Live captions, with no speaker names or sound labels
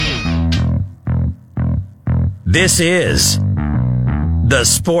This is the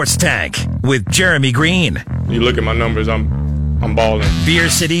Sports Tank with Jeremy Greene. You look at my numbers, I'm balling. Beer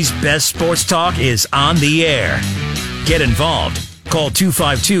City's best sports talk is on the air. Get involved. Call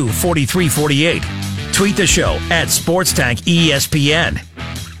 252-4348. Tweet the show at SportsTankESPN.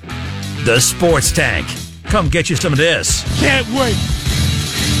 The Sports Tank. Come get you some of this. Can't wait.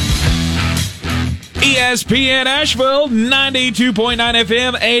 ESPN Asheville, 92.9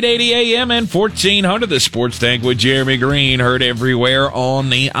 FM, 880 AM, and 1400. The Sports Tank with Jeremy Greene, heard everywhere on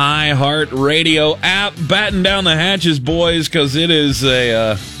the iHeartRadio app. Batten down the hatches, boys, because it's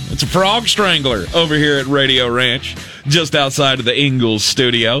a frog strangler over here at Radio Ranch, just outside of the Ingles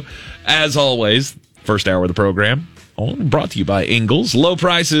studio. As always, first hour of the program, brought to you by Ingles. Low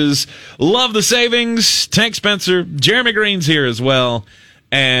prices, love the savings. Tank Spencer, Jeremy Greene's here as well.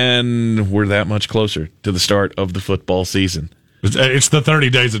 And we're that much closer to the start of the football season. It's the 30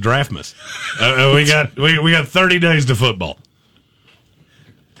 days of Draftmas. We got 30 days to football.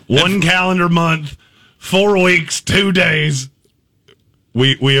 One calendar month, 4 weeks, 2 days.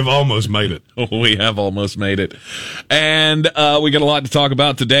 We have almost made it. We have almost made it. And we got a lot to talk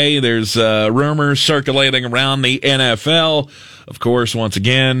about today. There's rumors circulating around the NFL. Of course, once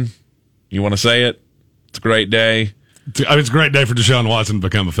again, you want to say it? It's a great day. It's a great day for Deshaun Watson to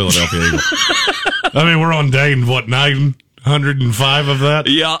become a Philadelphia Eagle. I mean, we're on day, 905 of that?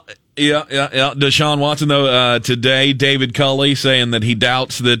 Yeah. Deshaun Watson, though, today, David Culley saying that he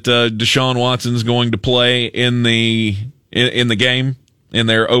doubts that Deshaun Watson's going to play in the game, in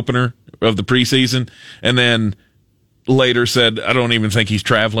their opener of the preseason, and then later said, I don't even think he's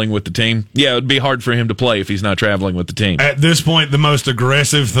traveling with the team. Yeah, it would be hard for him to play if he's not traveling with the team. At this point, the most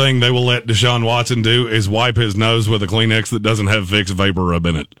aggressive thing they will let Deshaun Watson do is wipe his nose with a Kleenex that doesn't have Vicks Vapor Rub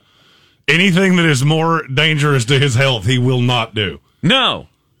in it. Anything that is more dangerous to his health, he will not do. No,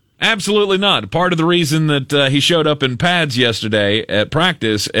 absolutely not. Part of the reason that he showed up in pads yesterday at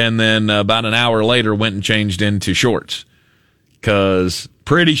practice and then about an hour later went and changed into shorts. Because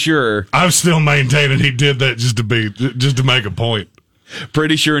pretty sure I'm still maintaining he did that just to make a point.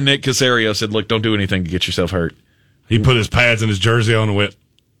 Pretty sure Nick Caserio said, "Look, don't do anything to get yourself hurt." He put his pads and his jersey on and went,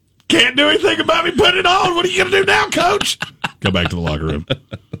 "Can't do anything about me. Put it on. What are you going to do now, Coach?" Go back to the locker room.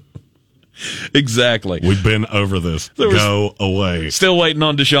 Exactly. We've been over this. Go away. Still waiting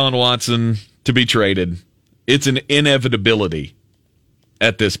on Deshaun Watson to be traded. It's an inevitability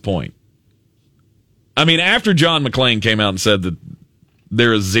at this point. I mean, after John McClain came out and said that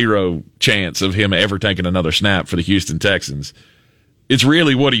there is zero chance of him ever taking another snap for the Houston Texans, it's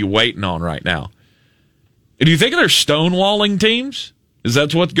really, what are you waiting on right now? And do you think they're stonewalling teams? Is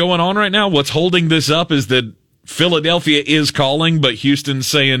that what's going on right now? What's holding this up is that Philadelphia is calling, but Houston's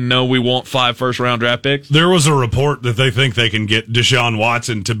saying, no, we want 5 first-round draft picks? There was a report that they think they can get Deshaun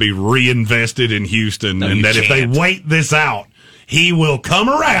Watson to be reinvested in Houston, no, and that can't. If they wait this out, he will come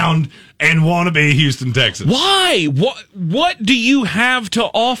around and want to be a Houston Texan. Why? What do you have to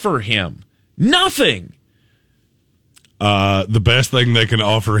offer him? Nothing. The best thing they can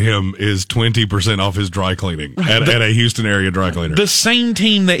offer him is 20% off his dry cleaning at a Houston area dry cleaner. The same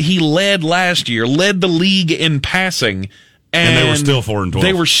team that he led last year led the league in passing, and they were still 4-12.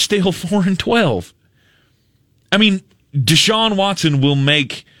 They were still 4-12. I mean, Deshaun Watson will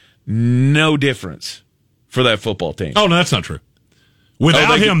make no difference for that football team. Oh, no, that's not true.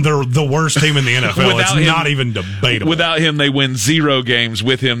 Without him, they're the worst team in the NFL. It's not even debatable. Without him, they win 0 games.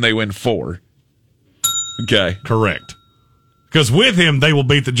 With him, they win 4. Okay. Correct. Because with him, they will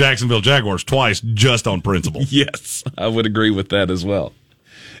beat the Jacksonville Jaguars twice just on principle. Yes, I would agree with that as well.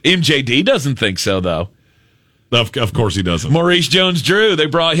 MJD doesn't think so, though. Of course he doesn't. Maurice Jones-Drew, they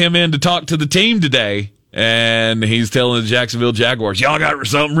brought him in to talk to the team today, and he's telling the Jacksonville Jaguars, y'all got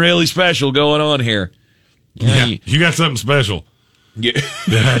something really special going on here. Yeah, you got something special. Yeah.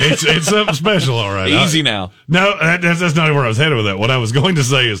 It's something special, all right. Easy now. No, that's not where I was headed with that. What I was going to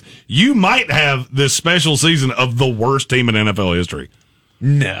say is you might have this special season of the worst team in NFL history.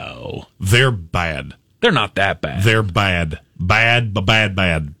 No. They're bad. They're not that bad. They're bad. Bad.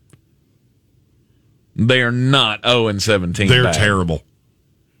 They are not 0-17 They're bad. terrible.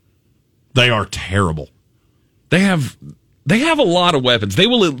 They are terrible. They have a lot of weapons. They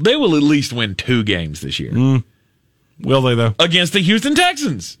will at least win 2 games this year. Will they, though? Against the Houston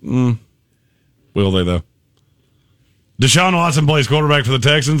Texans. Will they, though? Deshaun Watson plays quarterback for the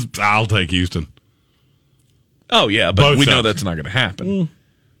Texans. I'll take Houston. Oh, yeah, but we know that's not going to happen.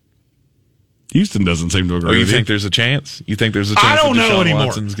 Houston doesn't seem to agree Oh, you with think there's a chance? You think there's a chance I don't that know Deshaun anymore.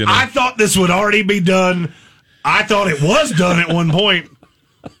 Watson's gonna... I thought this would already be done. I thought it was done at one point.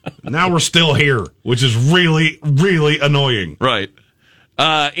 Now we're still here, which is really, really annoying. Right.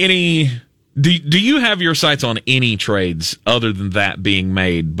 Any Do you have your sights on any trades other than that being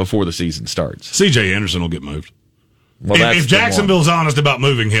made before the season starts? C.J. Anderson will get moved. Well, if Jacksonville's honest about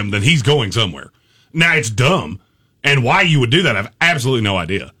moving him, then he's going somewhere. Now, it's dumb, and why you would do that, I have absolutely no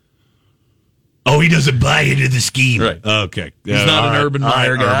idea. Oh, he doesn't buy into the scheme. Right. Okay. He's not an Urban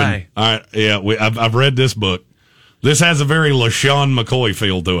Meyer guy. All right. Yeah, I've read this book. This has a very LaShawn McCoy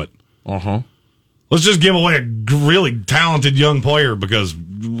feel to it. Uh-huh. Let's just give away a really talented young player because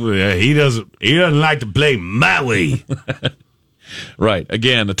he doesn't like to play my way. Right.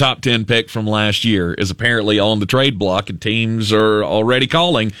 Again, the top 10 pick from last year is apparently on the trade block, and teams are already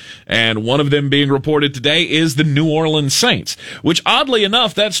calling. And one of them being reported today is the New Orleans Saints, which oddly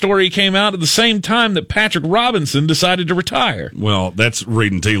enough, that story came out at the same time that Patrick Robinson decided to retire. Well, that's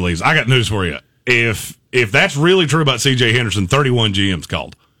reading tea leaves. I got news for you. If that's really true about C.J. Henderson, 31 GMs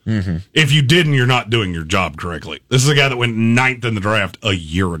called. Mm-hmm. If you didn't, you're not doing your job correctly. This is a guy that went 9th in the draft a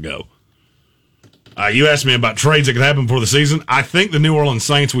year ago. You asked me about trades that could happen before the season. I think the New Orleans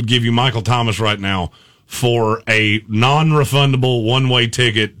Saints would give you Michael Thomas right now for a non-refundable one-way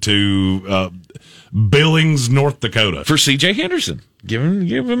ticket to Billings, North Dakota. For C.J. Henderson. Give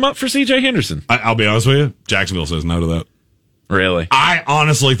him up for C.J. Henderson. I'll be honest with you. Jacksonville says no to that. Really? I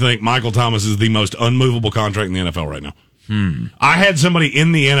honestly think Michael Thomas is the most unmovable contract in the NFL right now. I had somebody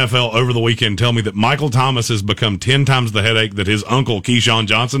in the NFL over the weekend tell me that Michael Thomas has become 10 times the headache that his uncle, Keyshawn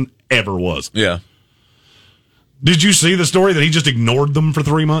Johnson, ever was. Yeah. Did you see the story that he just ignored them for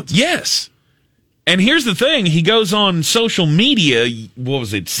 3 months? Yes. And here's the thing. He goes on social media, what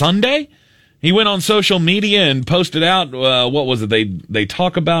was it, Sunday? He went on social media and posted out, what was it, they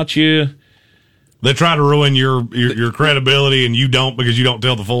talk about you. They try to ruin your credibility, and you don't because you don't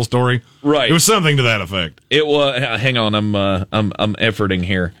tell the full story. Right. It was something to that effect. It was. Hang on, I'm efforting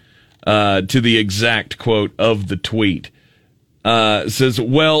here to the exact quote of the tweet. Says,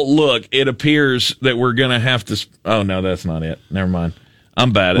 "Well, look, it appears that we're gonna have to." Oh no, that's not it. Never mind.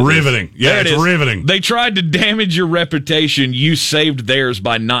 I'm bad at riveting. This. Yeah, it's riveting. They tried to damage your reputation. You saved theirs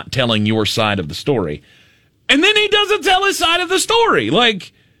by not telling your side of the story, and then he doesn't tell his side of the story.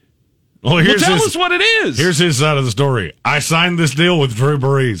 Like. Well, tell us what it is. Here's his side of the story. I signed this deal with Drew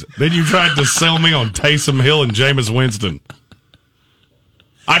Brees. Then you tried to sell me on Taysom Hill and Jameis Winston.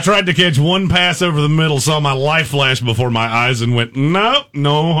 I tried to catch one pass over the middle, saw my life flash before my eyes, and went, no, I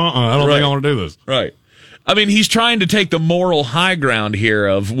don't think I want to do this. Right. I mean, he's trying to take the moral high ground here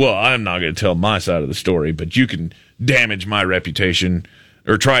of, well, I'm not going to tell my side of the story, but you can damage my reputation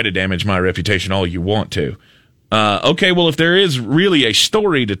or try to damage my reputation all you want to. Okay, well, if there is really a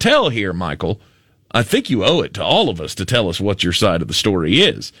story to tell here, Michael, I think you owe it to all of us to tell us what your side of the story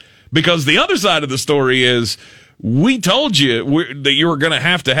is. Because the other side of the story is, we told you that you were going to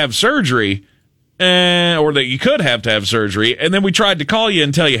have surgery, or that you could have surgery, and then we tried to call you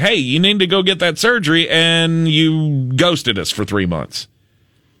and tell you, hey, you need to go get that surgery, and you ghosted us for 3 months.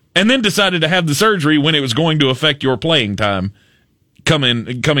 And then decided to have the surgery when it was going to affect your playing time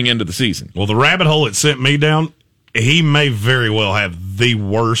coming into the season. Well, the rabbit hole it sent me down, he may very well have the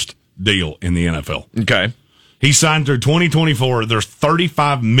worst deal in the NFL. Okay. He signed through 2024. There's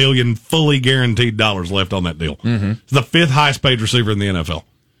 $35 million fully guaranteed dollars left on that deal. Mm-hmm. It's the 5th highest paid receiver in the NFL.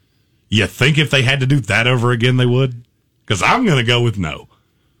 You think if they had to do that over again, they would? Because I'm going to go with no.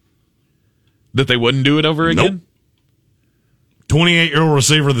 That they wouldn't do it over again? Nope. 28-year-old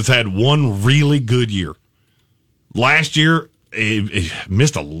receiver that's had one really good year. Last year, he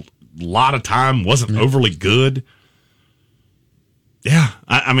missed a lot of time, wasn't overly good. Yeah,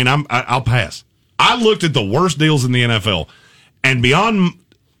 I mean, I'll pass. I looked at the worst deals in the NFL, and beyond,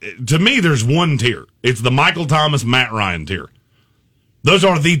 to me, there's one tier. It's the Michael Thomas, Matt Ryan tier. Those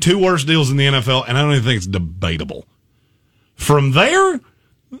are the 2 worst deals in the NFL, and I don't even think it's debatable. From there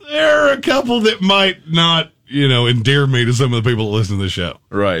are a couple that might not, endear me to some of the people that listen to this show.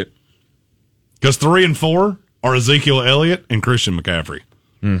 Right. Because 3 and 4 are Ezekiel Elliott and Christian McCaffrey.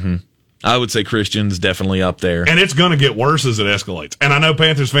 Mm-hmm. I would say Christian's definitely up there. And it's going to get worse as it escalates. And I know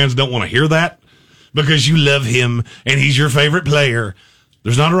Panthers fans don't want to hear that because you love him and he's your favorite player.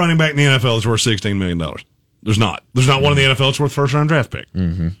 There's not a running back in the NFL that's worth $16 million. There's not. There's not one in the NFL that's worth first-round draft pick.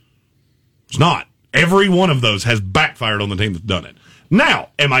 Mm-hmm. It's not. Every one of those has backfired on the team that's done it. Now,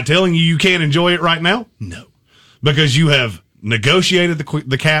 am I telling you can't enjoy it right now? No. Because you have negotiated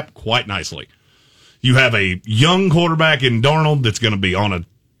the cap quite nicely. You have a young quarterback in Darnold that's going to be on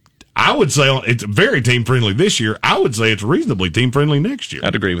I would say it's very team-friendly this year. I would say it's reasonably team-friendly next year.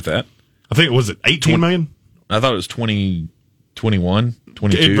 I'd agree with that. I think, was it $18 million? I thought it was 20, 21,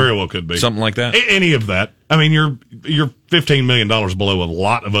 22. It very well could be. Something like that. Any of that. I mean, you're $15 million below a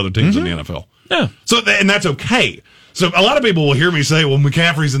lot of other teams in the NFL. Yeah. So, and that's okay. So a lot of people will hear me say, well,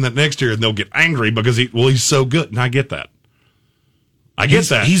 McCaffrey's in that next year, and they'll get angry because he's so good. And I get that.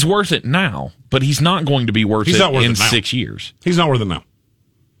 He's worth it now, but he's not going to be worth it in 6 years. He's not worth it now.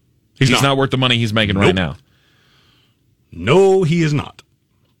 He's not worth the money he's making right now. No, he is not.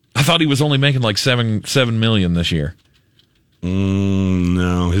 I thought he was only making like $7 million this year.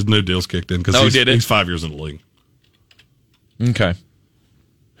 No, his new deal's kicked in because he's 5 years in the league. Okay.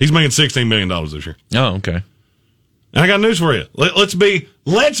 He's making $16 million this year. Oh, okay. And I got news for you. Let's be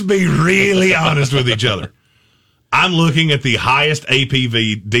really honest with each other. I'm looking at the highest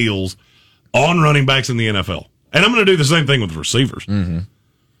APV deals on running backs in the NFL. And I'm going to do the same thing with receivers. Mm-hmm.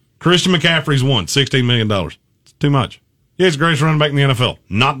 Christian McCaffrey's one, $16 million. It's too much. Yeah, he's the greatest running back in the NFL.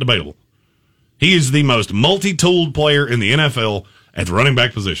 Not debatable. He is the most multi-tooled player in the NFL at the running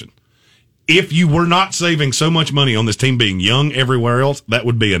back position. If you were not saving so much money on this team being young everywhere else, that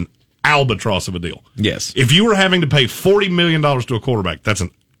would be an albatross of a deal. Yes. If you were having to pay $40 million to a quarterback, that's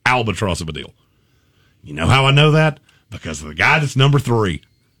an albatross of a deal. You know how I know that? Because of the guy that's number 3.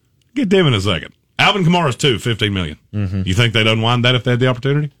 Get them in a second. Alvin Kamara's $15 million. Mm-hmm. You think they'd unwind that if they had the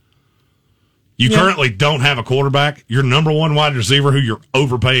opportunity? You currently don't have a quarterback. Your number 1 wide receiver, who you're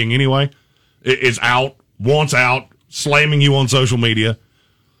overpaying anyway, is out, wants out, slamming you on social media.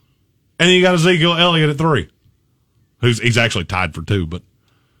 And then you got Ezekiel Elliott at 3, he's actually tied for 2, but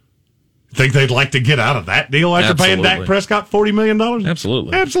think they'd like to get out of that deal after paying Dak Prescott $40 million?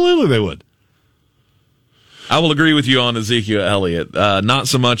 Absolutely. Absolutely they would. I will agree with you on Ezekiel Elliott. Not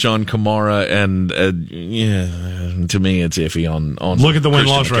so much on Kamara, and to me it's iffy on Look at the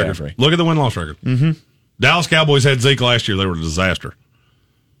win-loss record. Look at the win-loss record. Mm-hmm. Dallas Cowboys had Zeke last year. They were a disaster.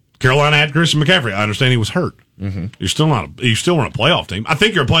 Carolina had Christian McCaffrey. I understand he was hurt. Mm-hmm. You still weren't a playoff team. I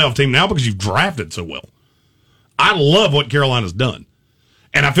think you're a playoff team now because you've drafted so well. I love what Carolina's done.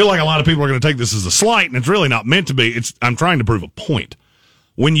 And I feel like a lot of people are going to take this as a slight, and it's really not meant to be. I'm trying to prove a point.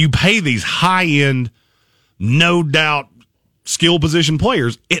 When you pay these high-end, no doubt, skill position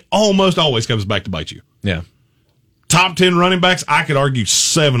players, it almost always comes back to bite you. Yeah. Top 10 running backs, I could argue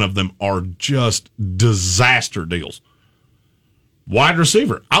 7 of them are just disaster deals. Wide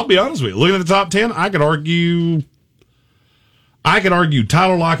receiver, I'll be honest with you. Looking at the top 10, I could argue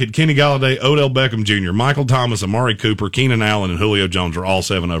Tyler Lockett, Kenny Galladay, Odell Beckham Jr., Michael Thomas, Amari Cooper, Keenan Allen, and Julio Jones are all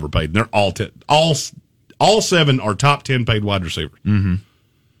 7 overpaid. They're all 7 are top 10 paid wide receivers. Mm-hmm.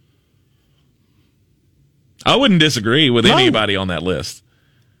 I wouldn't disagree with anybody on that list.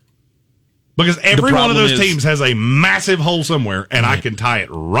 Because every one of those teams has a massive hole somewhere, and I can tie it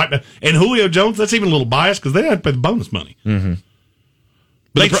right back. And Julio Jones, that's even a little biased because they had to pay the bonus money. Mm-hmm.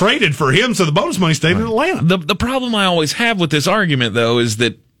 They traded for him, so the bonus money stayed in Atlanta. The problem I always have with this argument, though, is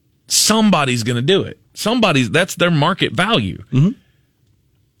that somebody's going to do it. That's their market value. Mm-hmm.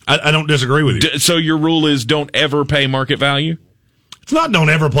 I don't disagree with you. So your rule is don't ever pay market value? It's not don't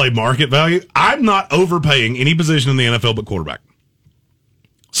ever play market value. I'm not overpaying any position in the NFL but quarterback.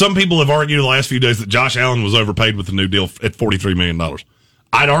 Some people have argued the last few days that Josh Allen was overpaid with the new deal at $43 million.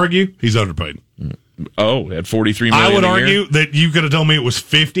 I'd argue he's underpaid. Oh, at $43 million I would argue that you could have told me it was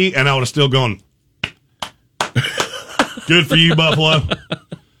 50 and I would have still gone, good for you, Buffalo.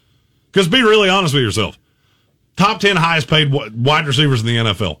 Because be really honest with yourself. Top 10 highest paid wide receivers in the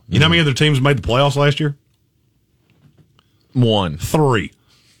NFL. You know how many other teams made the playoffs last year? 1. 3.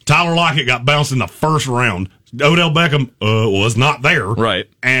 Tyler Lockett got bounced in the first round. Odell Beckham was not there. Right.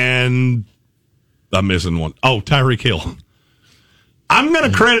 And I'm missing one. Oh, Tyreek Hill. I'm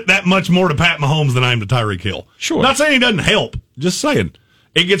going to credit that much more to Pat Mahomes than I am to Tyreek Hill. Sure. Not saying he doesn't help. Just saying.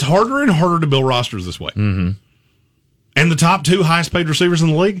 It gets harder and harder to build rosters this way. Mm-hmm. And the top 2 highest paid receivers in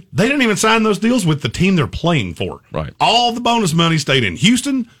the league, they didn't even sign those deals with the team they're playing for. Right. All the bonus money stayed in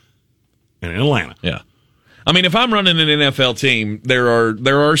Houston and in Atlanta. Yeah. I mean, if I'm running an NFL team, there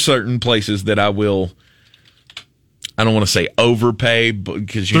are certain places that I will, I don't want to say overpay,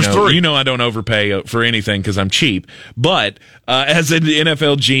 because you know I don't overpay for anything because I'm cheap. But as an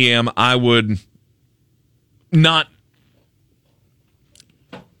NFL GM, I would not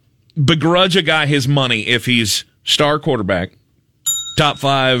begrudge a guy his money if he's star quarterback, top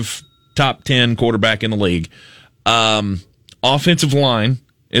 5, top 10 quarterback in the league. Offensive line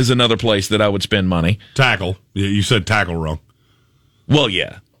is another place that I would spend money. Tackle. Yeah, you said tackle wrong. Well,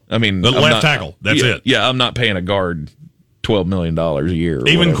 yeah. I mean, the left tackle. That's it. Yeah, I'm not paying a guard $12 million a year.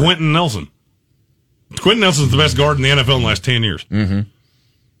 Even whatever. Quentin Nelson. Quentin Nelson's the best guard in the NFL in the last 10 years. Mm-hmm.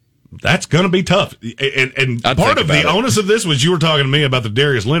 That's going to be tough. And part of the onus of this was you were talking to me about the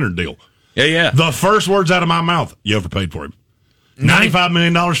Darius Leonard deal. Yeah. The first words out of my mouth, you overpaid for him. $95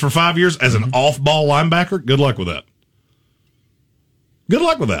 million for 5 years as an off-ball linebacker? Good luck with that. Good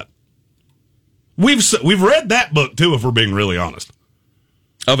luck with that. We've read that book, too, if we're being really honest.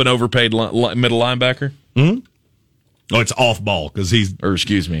 Of an overpaid middle linebacker? Mm-hmm. Oh, it's off ball because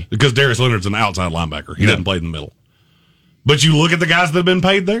because Darius Leonard's an outside linebacker. He doesn't play in the middle. But you look at the guys that have been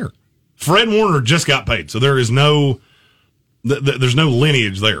paid there. Fred Warner just got paid, so there is there's no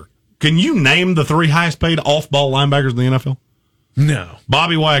lineage there. Can you name the 3 highest paid off ball linebackers in the NFL? No.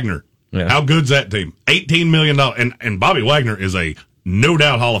 Bobby Wagner. Yeah. How good's that team? $18 million. And Bobby Wagner is a no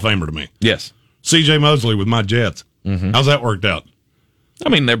doubt Hall of Famer to me. Yes. C.J. Mosley with my Jets. Mm-hmm. How's that worked out? I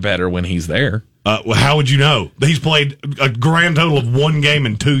mean, they're better when he's there. Well, how would you know? He's played a grand total of 1 game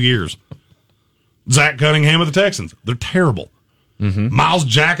in 2 years. Zach Cunningham of the Texans. They're terrible. Mm-hmm. Miles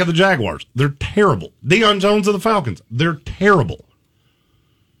Jack of the Jaguars. They're terrible. Deion Jones of the Falcons. They're terrible.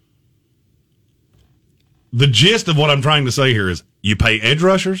 The gist of what I'm trying to say here is you pay edge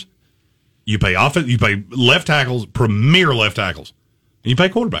rushers, you pay left tackles, premier left tackles, and you pay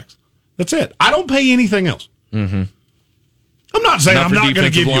quarterbacks. That's it. I don't pay anything else. Mm-hmm. I'm not saying I'm not going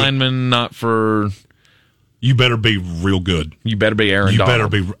to give you linemen, not for. You better be real good. You better be Aaron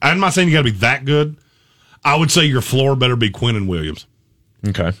Donald. Better be. I'm not saying you got to be that good. I would say your floor better be Quinnen Williams.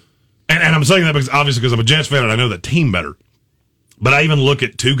 Okay. And I'm saying that because I'm a Jets fan and I know that team better. But I even look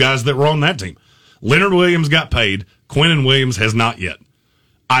at 2 guys that were on that team. Leonard Williams got paid. Quinnen Williams has not yet.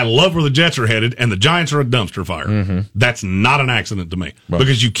 I love where the Jets are headed, and the Giants are a dumpster fire. Mm-hmm. That's not an accident to me. Right.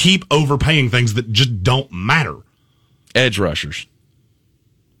 Because you keep overpaying things that just don't matter. Edge rushers.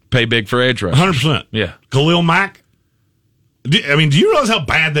 Pay big for edge rushers. 100%. Yeah. Khalil Mack. Do you realize how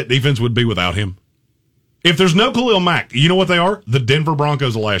bad that defense would be without him? If there's no Khalil Mack, you know what they are? The Denver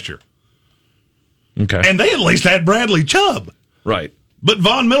Broncos of last year. Okay. And they at least had Bradley Chubb. Right. But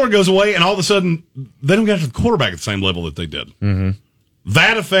Von Miller goes away, and all of a sudden, they don't get to the quarterback at the same level that they did. Mm-hmm.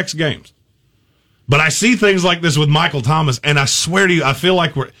 That affects games. But I see things like this with Michael Thomas, and I swear to you, I feel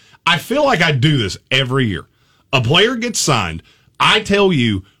like I do this every year. A player gets signed. I tell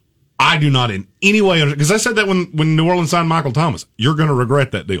you, I do not in any way, because I said that when New Orleans signed Michael Thomas. You're going to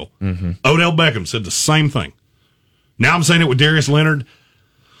regret that deal. Mm-hmm. Odell Beckham said the same thing. Now I'm saying it with Darius Leonard.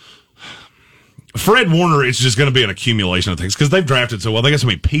 Fred Warner, it's just going to be an accumulation of things because they've drafted so well. They got so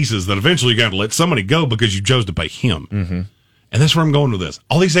many pieces that eventually you're going to let somebody go because you chose to pay him. Mm-hmm. And that's where I'm going with this.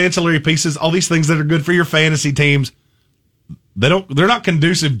 All these ancillary pieces, all these things that are good for your fantasy teams, they're not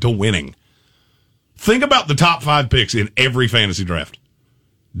conducive to winning. Think about the top 5 picks in every fantasy draft.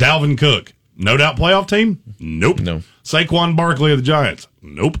 Dalvin Cook, no doubt playoff team? Nope. No. Saquon Barkley of the Giants?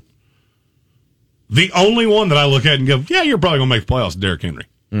 Nope. The only one that I look at and go, yeah, you're probably going to make the playoffs, Derrick Henry.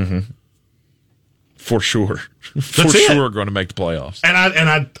 Mm-hmm. For sure. For sure going to make the playoffs. And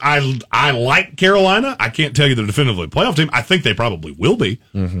I like Carolina. I can't tell you they're definitively a playoff team. I think they probably will be.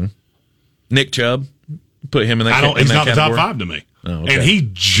 Mm-hmm. Nick Chubb, put him in that category. It's not the top 5 to me. Oh, okay. And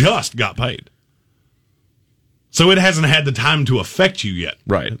he just got paid. So it hasn't had the time to affect you yet.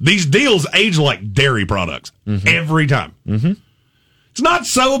 Right. These deals age like dairy products every time. Mm-hmm. It's not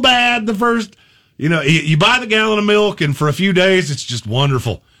so bad the first, you buy the gallon of milk and for a few days it's just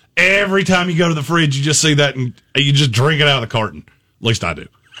wonderful. Every time you go to the fridge, you just see that and you just drink it out of the carton. At least I do.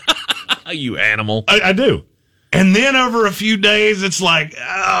 You animal. I do. And then over a few days, it's like,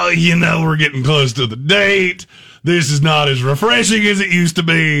 we're getting close to the date. This is not as refreshing as it used to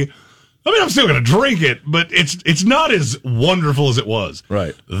be. I mean, I'm still going to drink it, but it's not as wonderful as it was.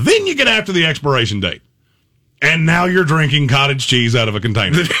 Right. Then you get after the expiration date. And now you're drinking cottage cheese out of a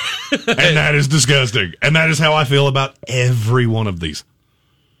container. And that is disgusting. And that is how I feel about every one of these.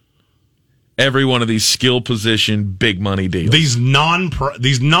 Every one of these skill position, big money deals. These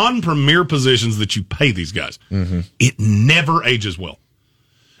non-premier positions that you pay these guys, it never ages well.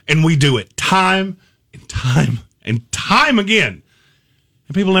 And we do it time and time and time again.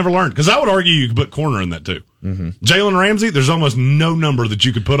 And people never learn. Because I would argue you could put corner in that too. Mm-hmm. Jalen Ramsey, there's almost no number that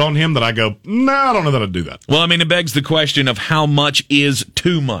you could put on him that I go, I don't know that I'd do that. Well, I mean, it begs the question of how much is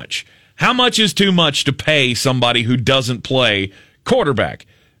too much. How much is too much to pay somebody who doesn't play quarterback?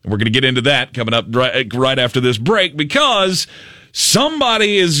 We're going to get into that coming up right after this break because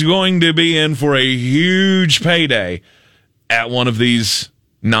somebody is going to be in for a huge payday at one of these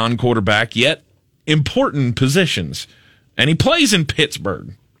non-quarterback yet important positions. And he plays in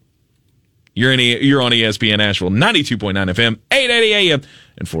Pittsburgh. You're on ESPN Asheville, 92.9 FM, 880 AM,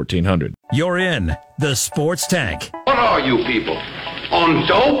 and 1400. You're in the Sports Tank. What are you people? On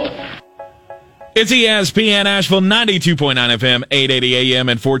dope? It's ESPN Asheville, 92.9 FM, 880 AM,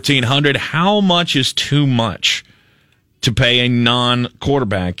 and 1400. How much is too much to pay a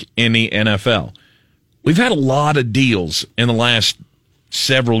non-quarterback in the NFL? We've had a lot of deals in the last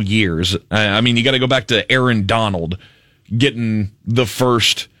several years. I mean, you got to go back to Aaron Donald getting the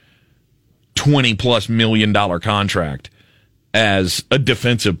first $20+ million contract as a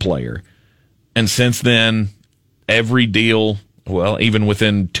defensive player. And since then, every deal, well, even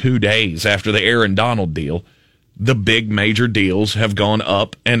within 2 days after the Aaron Donald deal, the big major deals have gone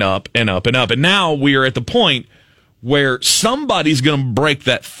up and up and up and up. And now we are at the point where somebody's going to break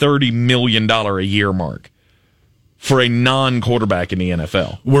that $30 million a year mark for a non-quarterback in the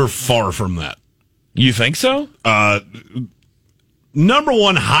NFL. We're far from that. You think so? Number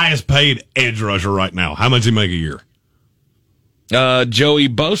one highest paid edge rusher right now. How much does he make a year? Joey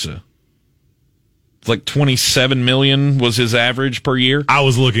Bosa. It's like $27 million was his average per year. I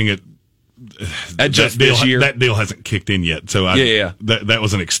was looking at just that deal, this year. That deal hasn't kicked in yet. So yeah. That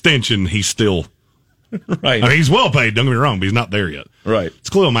was an extension. He's still right. I mean, he's well paid. Don't get me wrong, but he's not there yet. Right. It's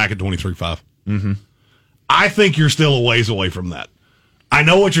Khalil Mack at 23.5. Mm-hmm. I think you're still a ways away from that. I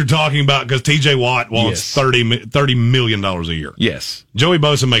know what you're talking about because T.J. Watt wants $30 million a year. Yes. Joey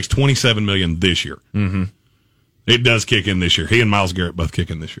Bosa makes $27 million this year. Mm-hmm. It does kick in this year. He and Myles Garrett both kick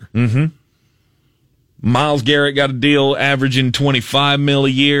in this year. Mm-hmm. Myles Garrett got a deal averaging $25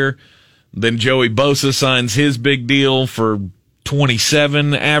 million a year. Then Joey Bosa signs his big deal for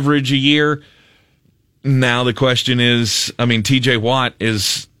 $27 average a year. Now the question is, I mean, T.J. Watt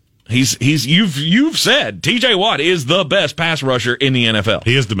is you've said T.J. Watt is the best pass rusher in the NFL.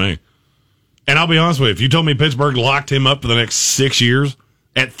 He is to me. And I'll be honest with you, if you told me Pittsburgh locked him up for the next 6 years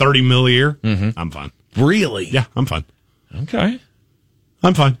at $30 million a year, I'm fine. Really? Yeah, I'm fine. Okay.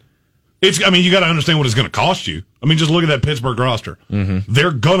 I'm fine. You got to understand what it's going to cost you. I mean, just look at that Pittsburgh roster. Mm-hmm.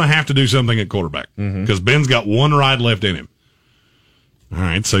 They're going to have to do something at quarterback because Ben's got one ride left in him. All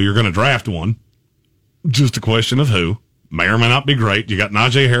right, so you're going to draft one. Just a question of who. May or may not be great. You got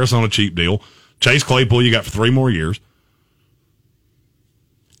Najee Harris on a cheap deal. Chase Claypool you got for 3 more years.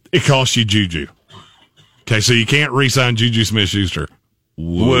 It costs you Juju. Okay, so you can't re-sign Juju Smith-Schuster.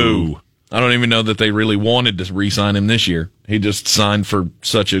 Woo. I don't even know that they really wanted to re-sign him this year. He just signed for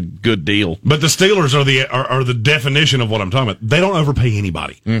such a good deal. But the Steelers are the definition of what I'm talking about. They don't overpay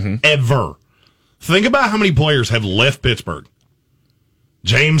anybody. Ever. Think about how many players have left Pittsburgh.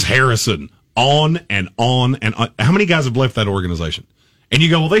 James Harrison. On and on and on. How many guys have left that organization? And you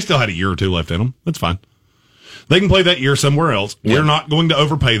go, well, they still had a year or 2 left in them. That's fine. They can play that year somewhere else. Yeah. We're not going to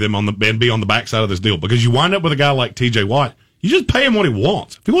overpay them and be on the backside of this deal because you wind up with a guy like T.J. Watt. You just pay him what he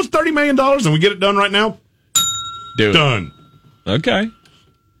wants. If he wants $30 million and we get it done right now, do it. Done. Okay.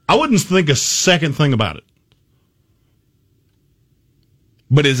 I wouldn't think a second thing about it.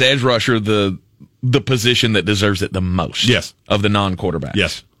 But is edge rusher the position that deserves it the most? Yes. Of the non-quarterbacks?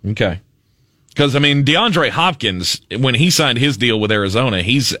 Yes. Okay. Because, I mean, DeAndre Hopkins, when he signed his deal with Arizona,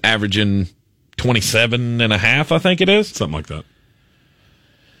 he's averaging 27.5, I think it is. Something like that.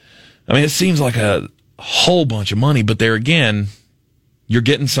 I mean, it seems like a whole bunch of money, but there again, you're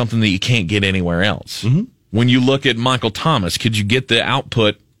getting something that you can't get anywhere else. Mm-hmm. When you look at Michael Thomas, could you get the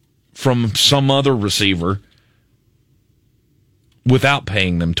output from some other receiver without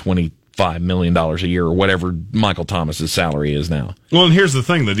paying them $25 million a year or whatever Michael Thomas's salary is now? Well, and here's the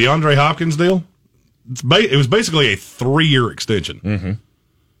thing. The DeAndre Hopkins deal, it was basically a 3-year extension. Mm-hmm.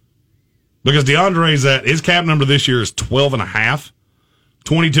 Because DeAndre's his cap number this year is 12.5.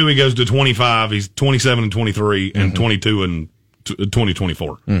 22, he goes to 25. He's 27 and 23, and 22 and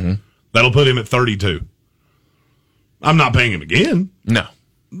 2024. Mm-hmm. That'll put him at 32. I'm not paying him again. No.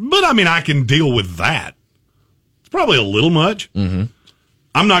 But, I mean, I can deal with that. It's probably a little much. Mm-hmm.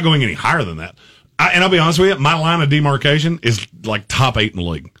 I'm not going any higher than that. And I'll be honest with you, my line of demarcation is like top 8 in the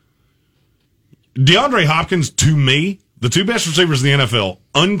league. DeAndre Hopkins, to me, the 2 best receivers in the NFL,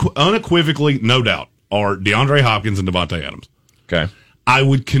 unequivocally, no doubt, are DeAndre Hopkins and Devontae Adams. Okay. I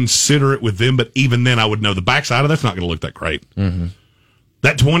would consider it with them, but even then I would know the backside of that's not going to look that great. Mm-hmm.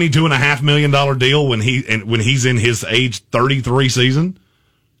 That $22.5 million deal when he's in his age 33 season,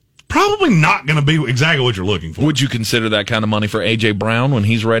 probably not going to be exactly what you're looking for. Would you consider that kind of money for A.J. Brown when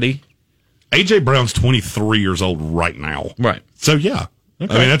he's ready? A.J. Brown's 23 years old right now. Right. So, yeah.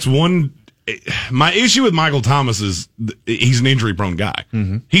 Okay. I mean, that's one. My issue with Michael Thomas is he's an injury-prone guy.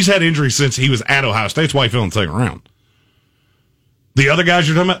 Mm-hmm. He's had injuries since he was at Ohio State. That's why he fell in the second round. The other guys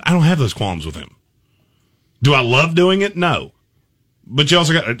you're talking about, I don't have those qualms with him. Do I love doing it? No. But you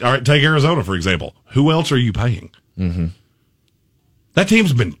also got, all right, take Arizona, for example. Who else are you paying? Mm-hmm. That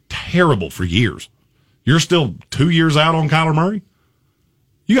team's been terrible for years. You're still 2 years out on Kyler Murray?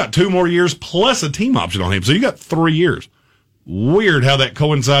 You got 2 more years plus a team option on him, so you got 3 years. Weird how that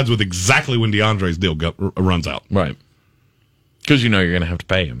coincides with exactly when DeAndre's deal runs out. Right. Because you know you're going to have to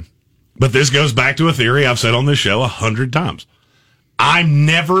pay him. But this goes back to a theory I've said on this show 100 times. I'm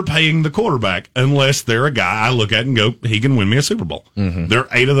never paying the quarterback unless they're a guy I look at and go, he can win me a Super Bowl. Mm-hmm. There are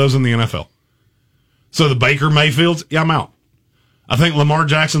 8 of those in the NFL. So the Baker Mayfields, yeah, I'm out. I think Lamar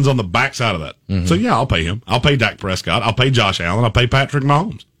Jackson's on the backside of that. Mm-hmm. So, yeah, I'll pay him. I'll pay Dak Prescott. I'll pay Josh Allen. I'll pay Patrick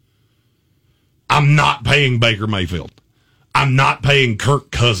Mahomes. I'm not paying Baker Mayfield. I'm not paying Kirk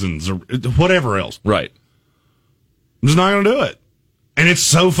Cousins or whatever else. Right. I'm just not going to do it. And it's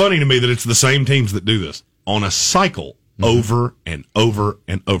so funny to me that it's the same teams that do this on a cycle over and over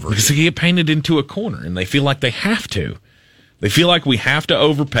and over. Because they get painted into a corner, and they feel like they have to. They feel like we have to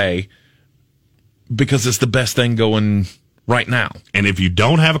overpay because it's the best thing going right now. And if you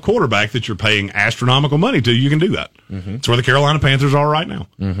don't have a quarterback that you're paying astronomical money to, you can do that. Mm-hmm. That's where the Carolina Panthers are right now.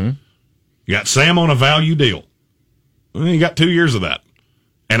 Mm-hmm. You got Sam on a value deal. Well, you got 2 years of that.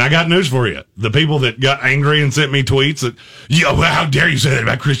 And I got news for you. The people that got angry and sent me tweets that, how dare you say that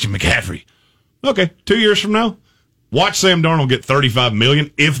about Christian McCaffrey? Okay, 2 years from now, watch Sam Darnold get $35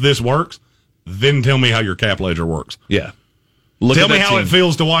 million if this works. Then tell me how your cap ledger works. Yeah. Tell me how it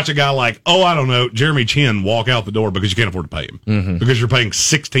feels to watch a guy like, I don't know, Jeremy Chin walk out the door because you can't afford to pay him. Because you're paying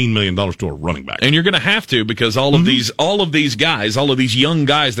 $16 million to a running back. And you're going to have to, because all of these guys, all of these young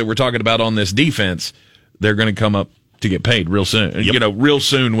guys that we're talking about on this defense, they're going to come up to get paid real soon. Yep. Real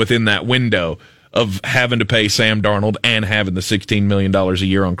soon within that window of having to pay Sam Darnold and having the $16 million a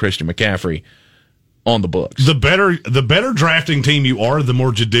year on Christian McCaffrey on the books. The better drafting team you are, the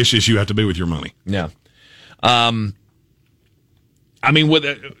more judicious you have to be with your money. Yeah.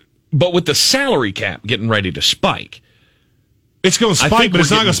 But with the salary cap getting ready to spike, it's going to spike, but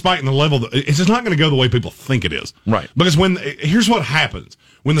it's not going to spike in the level. It's just not going to go the way people think it is. Right. Because here's what happens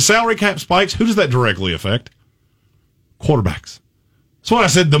when the salary cap spikes. Who does that directly affect? Quarterbacks. That's what I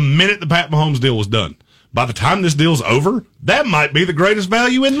said the minute the Pat Mahomes deal was done. By the time this deal's over, that might be the greatest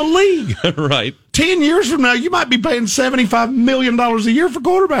value in the league. Right. 10 years from now, you might be paying $75 million a year for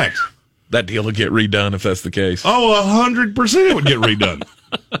quarterbacks. That deal will get redone if that's the case. 100% it would get redone.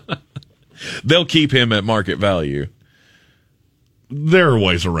 They'll keep him at market value. There are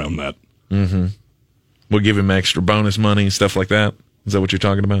ways around that. Mm-hmm. We'll give him extra bonus money, stuff like that. Is that what you're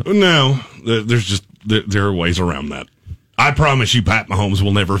talking about? No, there are ways around that. I promise you, Pat Mahomes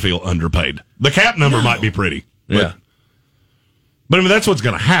will never feel underpaid. The cap number might be pretty. But that's what's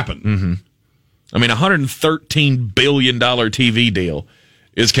going to happen. Mm-hmm. $113 billion TV deal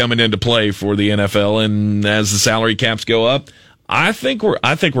is coming into play for the NFL, and as the salary caps go up, I think we're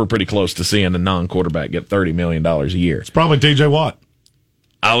pretty close to seeing a non-quarterback get $30 million a year. It's probably T.J. Watt.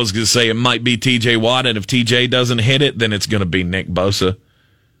 I was going to say it might be T.J. Watt, and if T.J. doesn't hit it, then it's going to be Nick Bosa.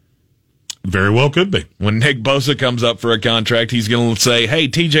 Very well could be. When Nick Bosa comes up for a contract, he's going to say, hey,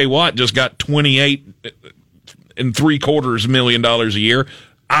 T.J. Watt just got $28.75 million a year.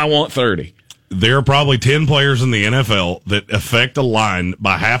 I want 30. There are probably 10 players in the NFL that affect a line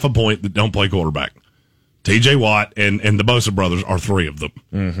by half a point that don't play quarterback. T.J. Watt and the Bosa brothers are 3 of them.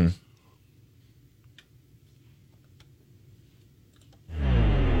 Mm-hmm.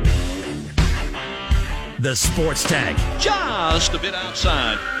 The Sports Tank. Just a bit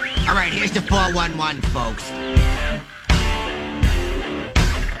outside. All right, here's the 411, folks.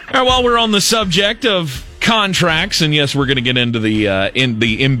 All right, while we're on the subject of contracts, and yes, we're going to get into the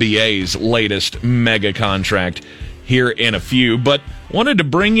NBA's latest mega contract here in a few, but wanted to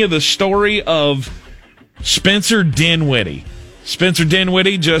bring you the story of Spencer Dinwiddie. Spencer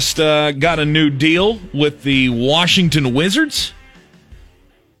Dinwiddie just got a new deal with the Washington Wizards.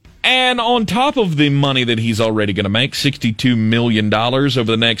 And on top of the money that he's already going to make, $62 million over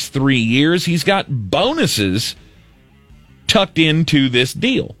the next 3 years, he's got bonuses tucked into this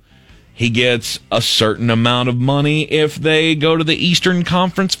deal. He gets a certain amount of money if they go to the Eastern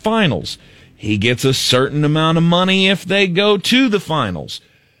Conference Finals. He gets a certain amount of money if they go to the finals.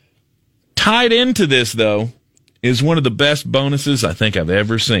 Tied into this, though, is one of the best bonuses I think I've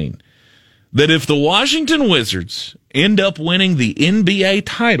ever seen. That if the Washington Wizards end up winning the NBA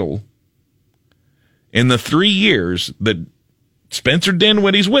title in the 3 years that Spencer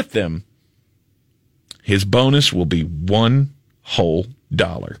Dinwiddie's with them, his bonus will be $1 whole.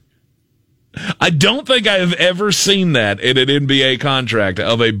 I don't think I have ever seen that in an NBA contract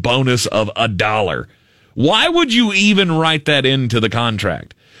of a bonus of $1. Why would you even write that into the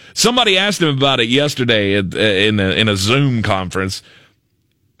contract? Somebody asked him about it yesterday in a Zoom conference.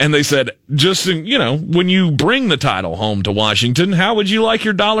 And they said, just, when you bring the title home to Washington, how would you like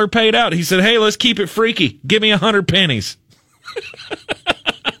your dollar paid out? He said, hey, let's keep it freaky. Give me 100 pennies.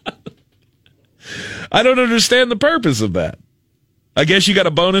 I don't understand the purpose of that. I guess you got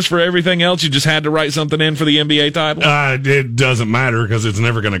a bonus for everything else. You just had to write something in for the NBA title? It doesn't matter because it's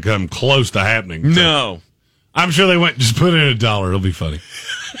never going to come close to happening. No. I'm sure they went, just put in $1. It'll be funny.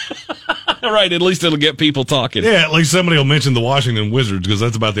 Right, at least it'll get people talking. Yeah, at least somebody will mention the Washington Wizards because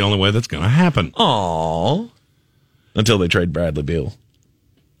that's about the only way that's going to happen. Aww. Until they trade Bradley Beal.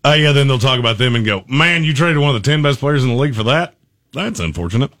 Oh, yeah, then they'll talk about them and go, man, you traded one of the 10 best players in the league for that? That's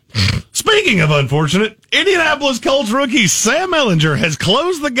unfortunate. Speaking of unfortunate, Indianapolis Colts rookie Sam Ehlinger has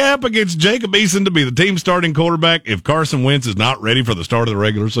closed the gap against Jacob Eason to be the team's starting quarterback if Carson Wentz is not ready for the start of the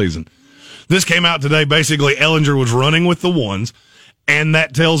regular season. This came out today. Basically, Ehlinger was running with the ones, and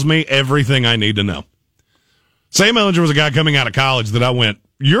that tells me everything I need to know. Sam Ehlinger was a guy coming out of college that I went,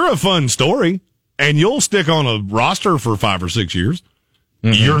 you're a fun story, and you'll stick on a roster for 5 or 6 years.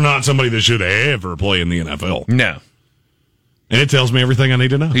 Mm-hmm. You're not somebody that should ever play in the NFL. No. And it tells me everything I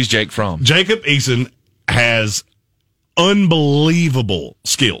need to know. He's Jake Fromm. Jacob Eason has unbelievable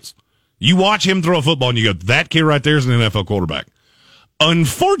skills. You watch him throw a football and you go, that kid right there is an NFL quarterback.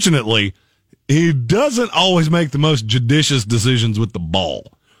 Unfortunately, he doesn't always make the most judicious decisions with the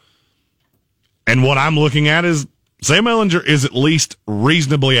ball. And what I'm looking at is Sam Ehlinger is at least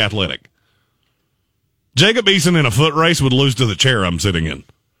reasonably athletic. Jacob Eason in a foot race would lose to the chair I'm sitting in.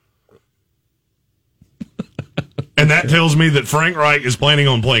 And that tells me that Frank Reich is planning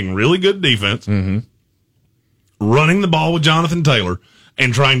on playing really good defense, running the ball with Jonathan Taylor,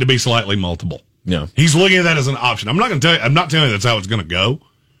 and trying to be slightly multiple. Yeah. He's looking at that as an option. I'm not telling you that's how it's going to go.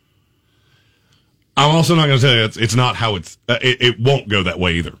 I'm also not going to tell you it's not how it won't go that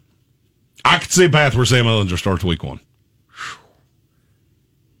way either. I could see a path where Sam Ehlinger starts week 1.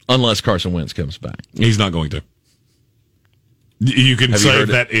 Unless Carson Wentz comes back. He's not going to. You can say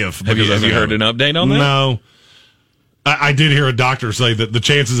that if. Have you heard an update on that? No. I did hear a doctor say that the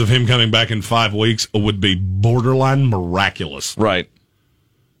chances of him coming back in 5 weeks would be borderline miraculous. Right.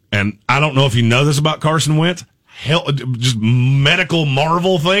 And I don't know if you know this about Carson Wentz. Just medical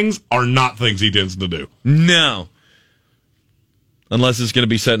marvel things are not things he tends to do. No. Unless it's going to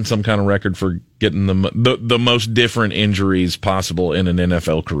be setting some kind of record for getting the most different injuries possible in an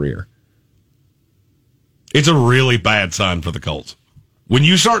NFL career. It's a really bad sign for the Colts. When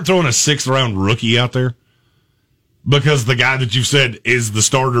you start throwing a 6th-round rookie out there, because the guy that you said is the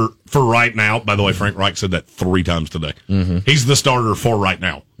starter for right now, by the way, Frank Reich said that 3 times today. Mm-hmm. He's the starter for right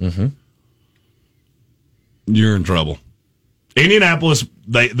now. Mm-hmm. You're in trouble. Indianapolis,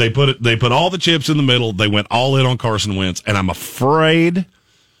 they put all the chips in the middle. They went all in on Carson Wentz, and I'm afraid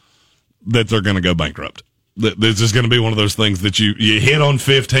that they're going to go bankrupt. This is going to be one of those things that you hit on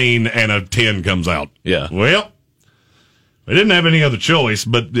 15 and a 10 comes out. Yeah. Well, we didn't have any other choice,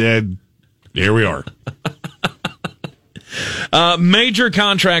 but here we are. Major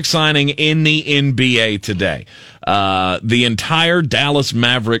contract signing in the NBA today. The entire Dallas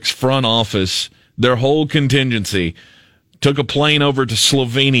Mavericks front office, their whole contingency, took a plane over to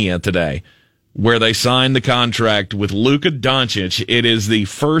Slovenia today, where they signed the contract with Luka Doncic. It is the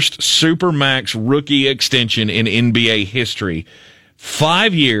first Supermax rookie extension in NBA history.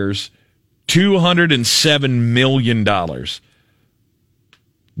 5 years, $207 million.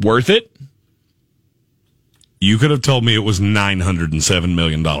 Worth it? You could have told me it was $907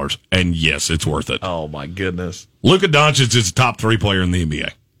 million, and yes, it's worth it. Oh, my goodness. Luka Doncic is a top 3 player in the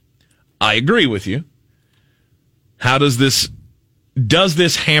NBA. I agree with you. How does this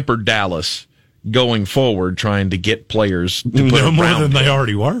hamper Dallas going forward, trying to get players to put no more than him? They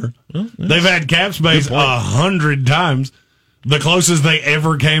already were. Well, they've had cap space 100 times. The closest they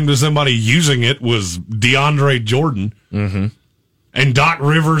ever came to somebody using it was DeAndre Jordan. Mm-hmm. And Doc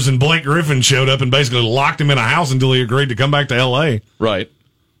Rivers and Blake Griffin showed up and basically locked him in a house until he agreed to come back to L.A. Right.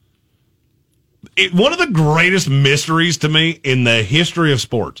 One of the greatest mysteries to me in the history of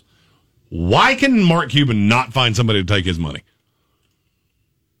sports. Why can Mark Cuban not find somebody to take his money?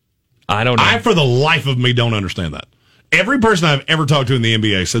 I don't know. I, for the life of me, don't understand that. Every person I've ever talked to in the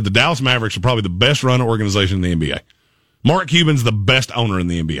NBA said the Dallas Mavericks are probably the best run organization in the NBA. Mark Cuban's the best owner in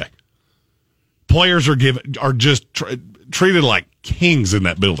the NBA. Players are just treated like kings in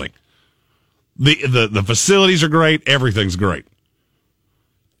that building. The facilities are great. Everything's great.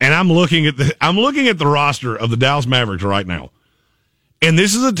 And I'm looking at the roster of the Dallas Mavericks right now. And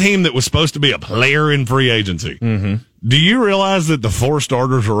this is a team that was supposed to be a player in free agency. Mm-hmm. Do you realize that the 4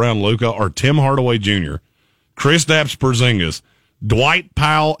 starters around Luka are Tim Hardaway Jr., Kristaps Porzingis, Dwight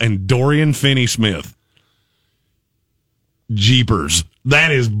Powell, and Dorian Finney-Smith? Jeepers.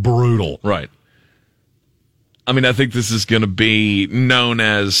 That is brutal. Right. I mean, I think this is going to be known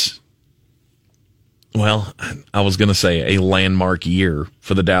as, well, I was going to say a landmark year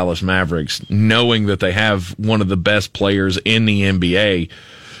for the Dallas Mavericks, knowing that they have one of the best players in the NBA,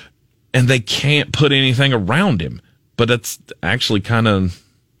 and they can't put anything around him. But that's actually kind of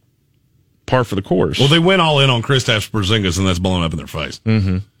par for the course. Well, they went all in on Kristaps Porzingis, and that's blown up in their face.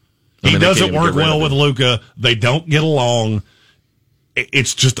 Mm-hmm. He doesn't work well with Luka. They don't get along.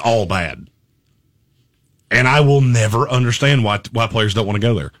 It's just all bad. And I will never understand why players don't want to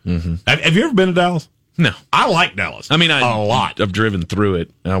go there. Mm-hmm. Have you ever been to Dallas? No. I like Dallas. I mean, a lot. I've driven through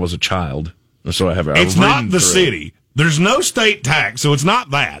it, and I was a child. So I have. It's not the city. There's no state tax, so it's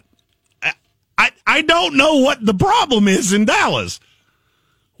not that. I don't know what the problem is in Dallas.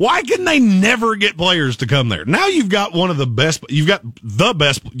 Why can they never get players to come there? Now you've got the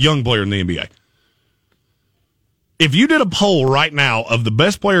best young player in the NBA. If you did a poll right now of the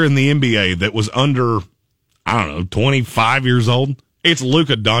best player in the NBA that was under, 25 years old, it's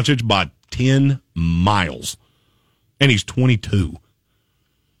Luka Doncic by 10 miles. And he's 22.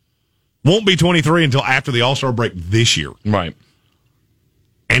 Won't be 23 until after the All-Star break this year. Right.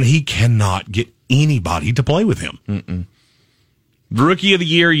 And he cannot get anybody to play with him. Mm-mm. Rookie of the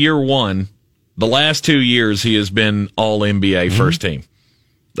year, year one. The last 2 years, he has been all-NBA first team.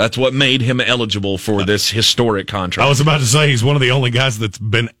 That's what made him eligible for this historic contract. I was about to say he's one of the only guys that's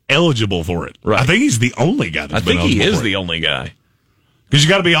been eligible for it. Right. I think he's the only guy that's been eligible for it. I think he is the only guy. Because you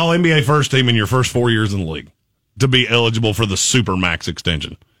got to be all-NBA first team in your first 4 years in the league to be eligible for the Supermax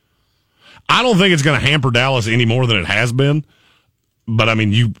extension. I don't think it's going to hamper Dallas any more than it has been. But, I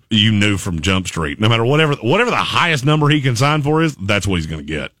mean, you knew from Jump Street, no matter whatever the highest number he can sign for is, that's what he's going to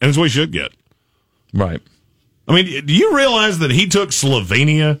get. And it's what he should get. Right. I mean, do you realize that he took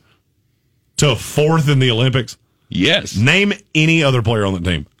Slovenia to fourth in the Olympics? Yes. Name any other player on the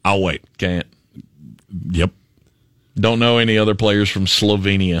team. I'll wait. Can't. Yep. Don't know any other players from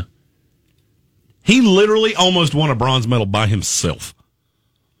Slovenia. He literally almost won a bronze medal by himself.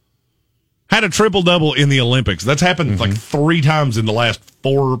 Had a triple-double in the Olympics. That's happened like 3 times in the last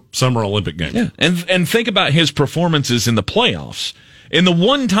 4 Summer Olympic Games. Yeah, and think about his performances in the playoffs. In the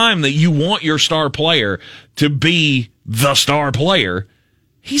one time that you want your star player to be the star player,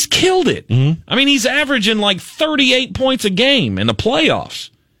 he's killed it. Mm-hmm. I mean, he's averaging like 38 points a game in the playoffs.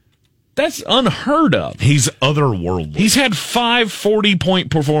 That's unheard of. He's otherworldly. He's had 5 40-point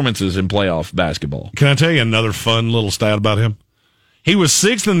performances in playoff basketball. Can I tell you another fun little stat about him? He was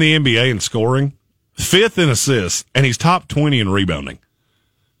 6th in the NBA in scoring, 5th in assists, and he's top 20 in rebounding.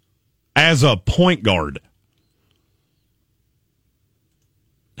 As a point guard.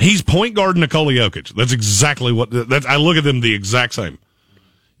 He's point guard Nikola Jokic. That's exactly what I look at them the exact same.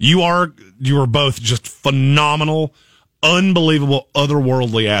 You are both just phenomenal, unbelievable,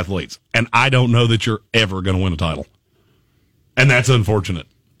 otherworldly athletes, and I don't know that you're ever going to win a title. And that's unfortunate.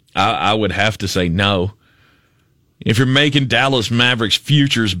 I would have to say no. If you're making Dallas Mavericks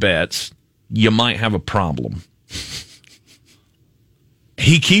futures bets, you might have a problem.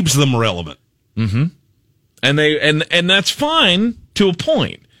 He keeps them relevant. Mm-hmm. And that's fine to a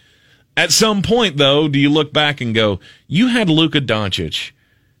point. At some point, though, do you look back and go, you had Luka Doncic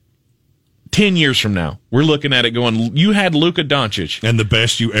 10 years from now. We're looking at it going, you had Luka Doncic. And the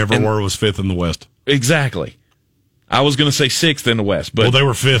best you ever were was 5th in the West. Exactly. I was going to say 6th in the West. But well, they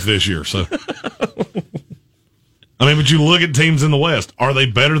were 5th this year, so... I mean, but you look at teams in the West. Are they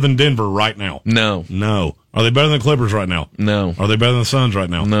better than Denver right now? No. No. Are they better than the Clippers right now? No. Are they better than the Suns right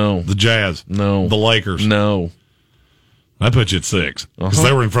now? No. The Jazz? No. The Lakers? No. I put you at 6 because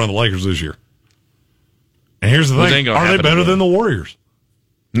they were in front of the Lakers this year. And here's the thing. Are they better than the Warriors?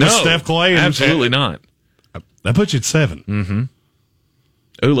 No. With Steph Clay? Absolutely not. I put you at 7. Mm-hmm.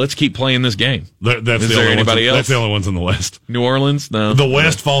 Oh, let's keep playing this game. Is there anybody else? That's the only ones in the West. New Orleans? No. The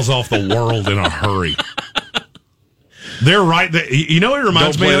West falls off the world in a hurry. They're right. You know what it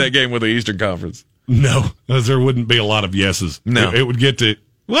reminds me of? Don't play that game with the Eastern Conference. No, because there wouldn't be a lot of yeses. No. It would get to,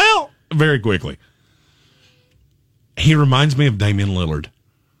 very quickly. He reminds me of Damian Lillard.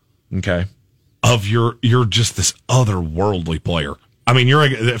 Okay. Of you're just this otherworldly player. I mean, you're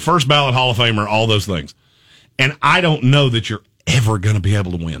a first ballot Hall of Famer, all those things. And I don't know that you're ever going to be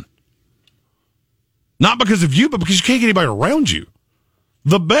able to win. Not because of you, but because you can't get anybody around you.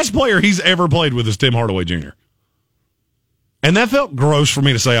 The best player he's ever played with is Tim Hardaway Jr. And that felt gross for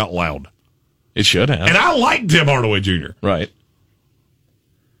me to say out loud. It should have. And I like Tim Hardaway Jr. Right.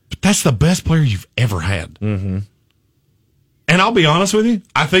 But that's the best player you've ever had. Mm-hmm. And I'll be honest with you,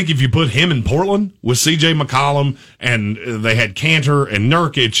 I think if you put him in Portland with C.J. McCollum and they had Cantor and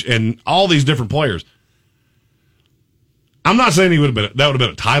Nurkic and all these different players, I'm not saying that would have been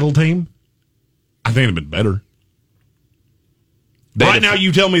a title team. I think it would have been better. Right now,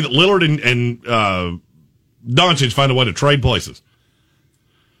 you tell me that Lillard and Doncic find a way to trade places.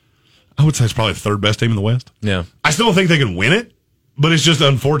 I would say it's probably the 3rd best team in the West. Yeah. I still don't think they can win it, but it's just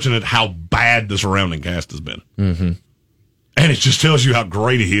unfortunate how bad the surrounding cast has been. Mm-hmm. And it just tells you how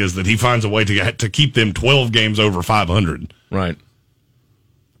great he is that he finds a way to keep them 12 games over 500. Right.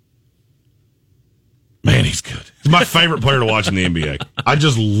 Man, he's good. He's my favorite player to watch in the NBA. I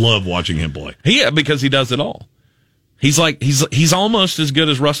just love watching him play. Yeah, because he does it all. He's almost as good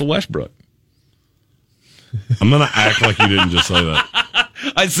as Russell Westbrook. I'm going to act like you didn't just say that.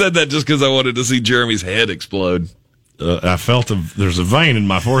 I said that just because I wanted to see Jeremy's head explode. I felt there's a vein in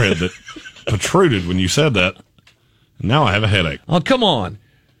my forehead that protruded when you said that. Now I have a headache. Oh, come on.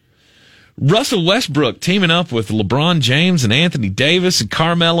 Russell Westbrook teaming up with LeBron James and Anthony Davis and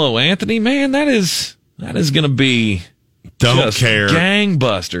Carmelo Anthony, man, that is going to be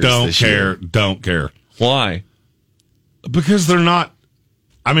gangbusters. Don't care. Why? Because they're not.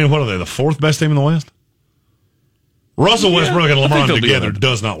 I mean, what are they? The fourth best team in the West? Russell Westbrook and LeBron together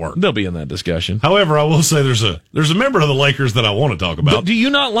does not work. They'll be in that discussion. However, I will say there's a member of the Lakers that I want to talk about. But do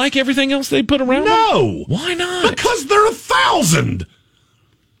you not like everything else they put around them? No. Why not? Because they're 1,000.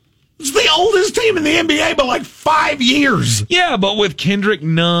 It's the oldest team in the NBA by like 5 years. Yeah, but with Kendrick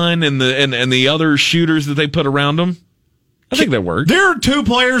Nunn and the other shooters that they put around them, I think that worked. There are 2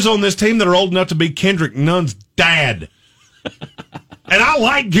 players on this team that are old enough to be Kendrick Nunn's dad. And I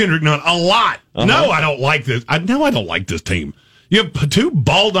like Kendrick Nunn a lot. Uh-huh. No, I don't like this. I don't like this team. You have 2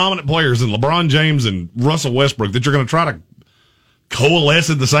 ball-dominant players in LeBron James and Russell Westbrook that you're going to try to coalesce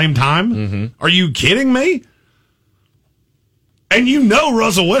at the same time? Mm-hmm. Are you kidding me? And you know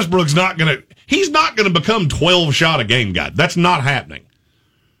Russell Westbrook's not going to become 12-shot-a-game guy. That's not happening.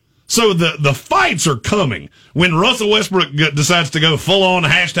 So the fights are coming when Russell Westbrook decides to go full-on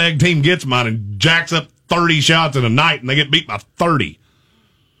hashtag Team Gets Mine and jacks up 30 shots in a night and they get beat by 30.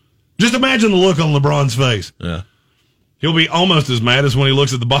 Just imagine the look on LeBron's face. Yeah. He'll be almost as mad as when he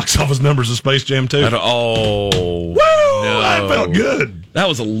looks at the box office numbers of Space Jam 2. Woo! No. That felt good. That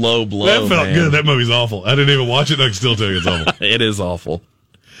was a low blow. That felt good. That movie's awful. I didn't even watch it. I can still tell you it's awful. It is awful.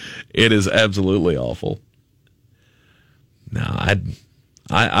 It is absolutely awful. No,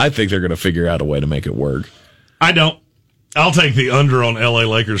 I think they're going to figure out a way to make it work. I don't. I'll take the under on LA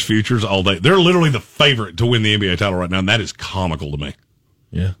Lakers futures all day. They're literally the favorite to win the NBA title right now, and that is comical to me.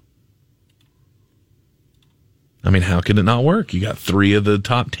 Yeah. I mean, how could it not work? You got 3 of the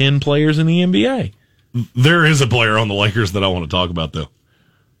top 10 players in the NBA. There is a player on the Lakers that I want to talk about, though.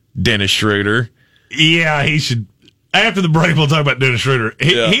 Dennis Schroder. Yeah, he should. After the break, we'll talk about Dennis Schroder.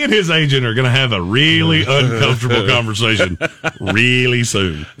 He and his agent are going to have a really uncomfortable conversation really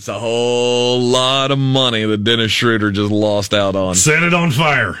soon. It's a whole lot of money that Dennis Schroder just lost out on. Set it on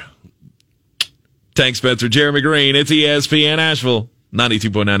fire. Tank Spencer, Jeremy Greene. It's ESPN Asheville,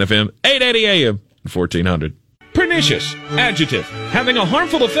 92.9 FM, 880 AM, 1400. Pernicious, adjective, having a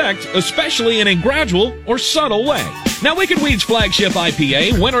harmful effect, especially in a gradual or subtle way. Now, Wicked Weed's flagship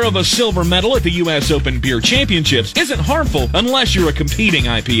IPA, winner of a silver medal at the U.S. Open Beer Championships, isn't harmful unless you're a competing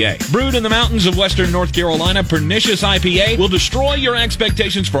IPA. Brewed in the mountains of western North Carolina, Pernicious IPA will destroy your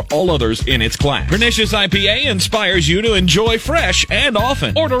expectations for all others in its class. Pernicious IPA inspires you to enjoy fresh and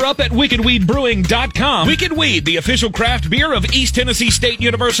often. Order up at wickedweedbrewing.com. Wicked Weed, the official craft beer of East Tennessee State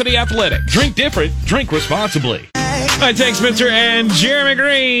University Athletics. Drink different, drink responsibly. All right, thanks, Spencer and Jeremy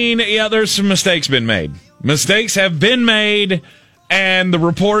Greene. Yeah, there's some mistakes been made. Mistakes have been made, and the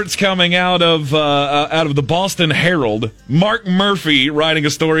reports coming out of the Boston Herald, Mark Murphy writing a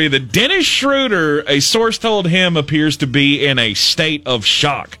story that Dennis Schroder, a source told him, appears to be in a state of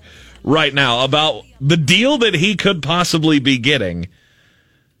shock right now about the deal that he could possibly be getting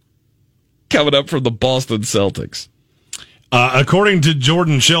coming up from the Boston Celtics. According to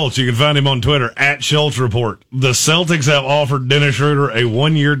Jordan Schultz, you can find him on Twitter, at Schultz Report, the Celtics have offered Dennis Schroder a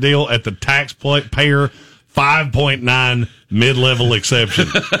 1-year deal at the taxpayer 5.9 mid-level exception.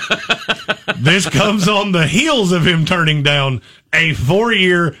 This comes on the heels of him turning down a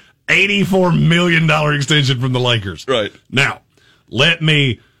 4-year, $84 million extension from the Lakers. Right. Now, let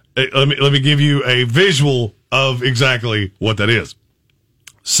me give you a visual of exactly what that is.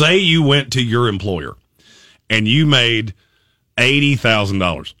 Say you went to your employer and you made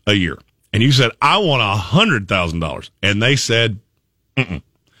 $80,000 a year, and you said, I want $100,000, and they said, mm-mm.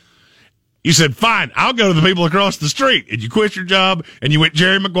 You said, fine, I'll go to the people across the street, and you quit your job, and you went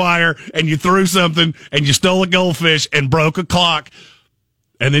Jerry Maguire, and you threw something, and you stole a goldfish, and broke a clock,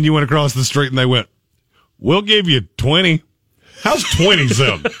 and then you went across the street, and they went, we'll give you 20. How's 20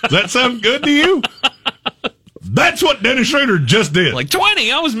 sound? Does that sound good to you? That's what Dennis Schroder just did. Like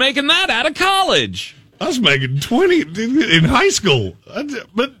 20? I was making that out of college. I was making 20 in high school,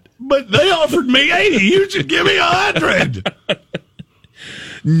 but they offered me 80. You should give me 100.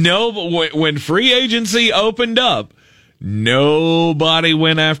 No, but when free agency opened up, nobody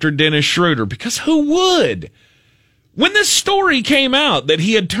went after Dennis Schroder because who would? When this story came out that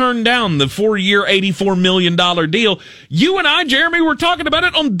he had turned down the 4-year, $84 million deal, you and I, Jeremy, were talking about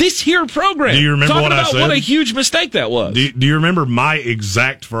it on this here program. Do you remember talking what I about said? What a huge mistake that was. Do you remember my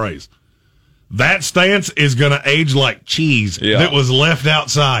exact phrase? That stance is going to age like cheese that was left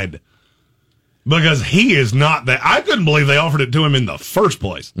outside. Because he is not that. I couldn't believe they offered it to him in the first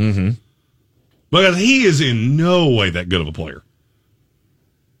place. Mm-hmm. Because he is in no way that good of a player.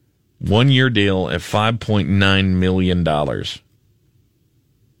 1-year deal at $5.9 million.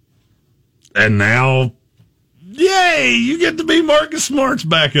 And now, yay, you get to be Marcus Smart's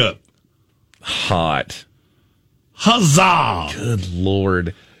backup. Hot. Huzzah. Good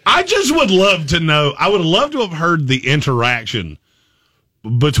Lord. I just would love to know. I would love to have heard the interaction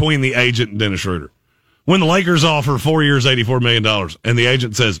between the agent and Dennis Schroder. When the Lakers offer 4 years, $84 million, and the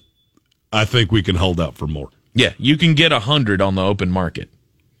agent says, I think we can hold out for more. Yeah, you can get 100 on the open market.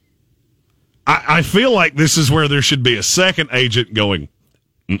 I feel like this is where there should be a second agent going,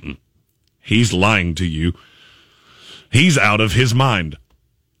 he's lying to you. He's out of his mind.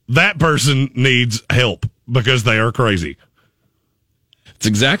 That person needs help because they are crazy. It's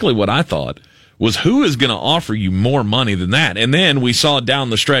exactly what I thought, was who is going to offer you more money than that? And then we saw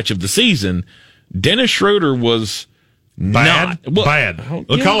down the stretch of the season, Dennis Schroder was bad. We'll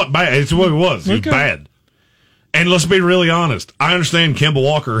call it bad. It's what it was. It was bad. And let's be really honest. I understand Kemba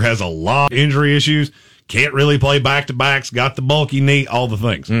Walker has a lot of injury issues, can't really play back-to-backs, got the bulky knee, all the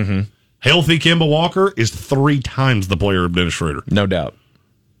things. Mm-hmm. Healthy Kemba Walker is 3 times the player of Dennis Schroder. No doubt.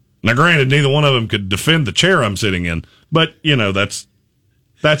 Now, granted, neither one of them could defend the chair I'm sitting in, but, that's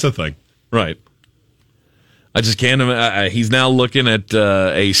a thing. Right. I just can't. He's now looking at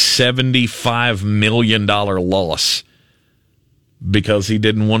a $75 million loss because he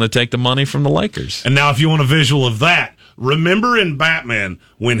didn't want to take the money from the Lakers. And now if you want a visual of that, remember in Batman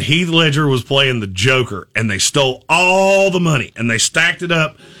when Heath Ledger was playing the Joker and they stole all the money and they stacked it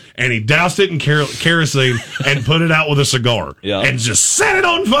up and he doused it in kerosene and put it out with a cigar and just set it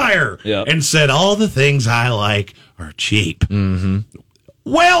on fire and said, all the things I like are cheap. Mm-hmm.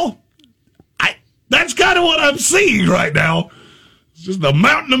 Well, that's kind of what I'm seeing right now. It's just a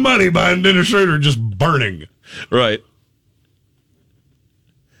mountain of money behind Dennis Schroder just burning. Right.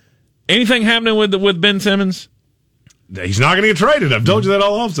 Anything happening with Ben Simmons? He's not going to get traded. I've told you that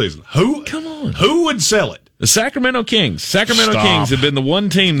all offseason. Come on. Who would sell it? The Sacramento Kings. Kings have been the one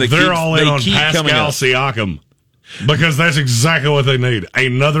team that they're all in on Pascal Siakam because that's exactly what they need.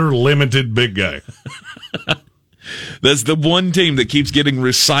 Another limited big guy. That's the one team that keeps getting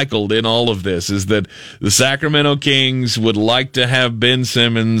recycled in all of this, is that the Sacramento Kings would like to have Ben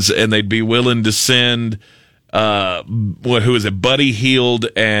Simmons and they'd be willing to send who is it, Buddy Hield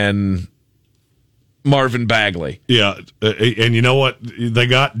and Marvin Bagley. Yeah, and you know what? They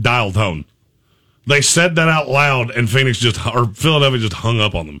got dial tone. They said that out loud, and Philadelphia just hung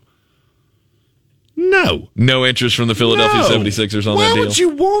up on them. No interest from the Philadelphia 76ers on that deal. Why would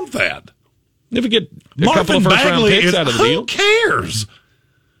you want that? If we get a couple of first-round picks out of the deal. Who cares?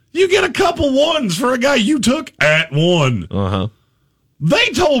 You get a couple ones for a guy you took at 1. Uh-huh.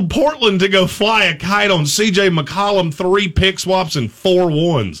 They told Portland to go fly a kite on C.J. McCollum, 3 pick swaps and 4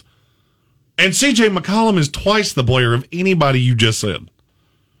 ones. And C.J. McCollum is twice the player of anybody you just said.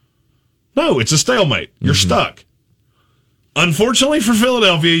 No, it's a stalemate. You're stuck. Unfortunately for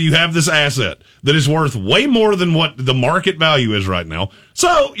Philadelphia, you have this asset that is worth way more than what the market value is right now.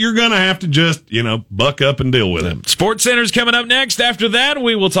 So you're going to have to just, buck up and deal with it. Sports Center's coming up next. After that,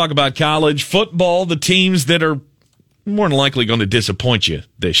 we will talk about college football, the teams that are more than likely going to disappoint you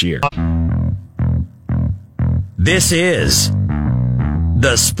this year. This is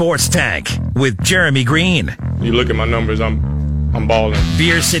the Sports Tank with Jeremy Greene. You look at my numbers, I'm balling.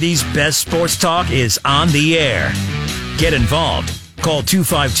 Beer City's best sports talk is on the air. Get involved. Call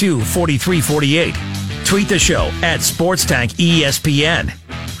 252-4348. Tweet the show at SportsTankESPN.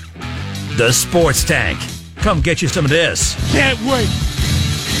 The Sports Tank. Come get you some of this. Can't wait.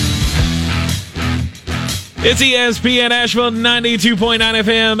 It's ESPN Asheville, 92.9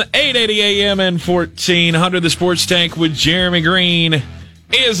 FM, 880 AM, and 1400. The Sports Tank with Jeremy Greene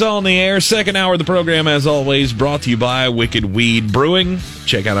is on the air. Second hour of the program, as always, brought to you by Wicked Weed Brewing.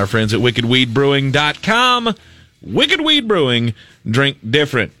 Check out our friends at wickedweedbrewing.com. Wicked Weed Brewing, drink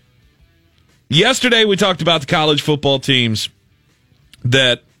different. Yesterday, we talked about the college football teams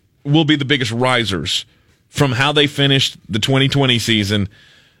that will be the biggest risers from how they finished the 2020 season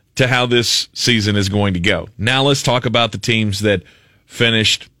to how this season is going to go. Now let's talk about the teams that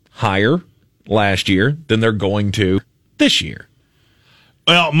finished higher last year than they're going to this year.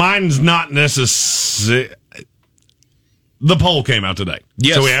 Well, mine's not necessarily. The poll came out today.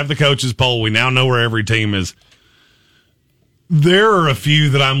 Yes. So we have the coaches poll. We now know where every team is. There are a few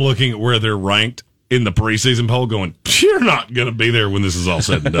that I'm looking at where they're ranked in the preseason poll going, you're not going to be there when this is all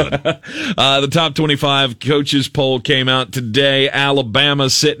said and done. The top 25 coaches poll came out today. Alabama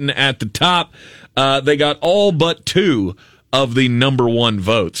sitting at the top. They got all but 2 of the number 1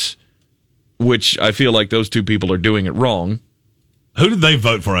 votes, which I feel like those 2 people are doing it wrong. Who did they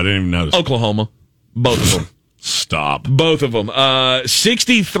vote for? I didn't even notice. Oklahoma. Both of them. Stop. Both of them.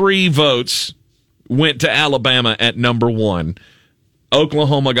 63 votes went to Alabama at number 1.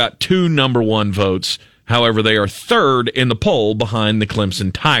 Oklahoma got 2 number 1 votes. However, they are 3rd in the poll behind the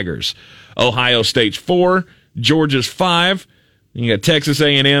Clemson Tigers. Ohio State's 4, Georgia's 5. You got Texas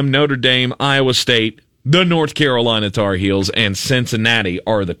A&M, Notre Dame, Iowa State, the North Carolina Tar Heels, and Cincinnati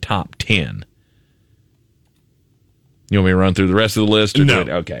are the top 10. You want me to run through the rest of the list? No.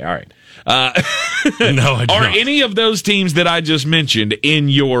 Okay, all right. No, I Are don't. any of those teams that I just mentioned in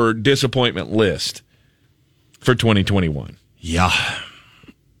your disappointment list for 2021? Yeah.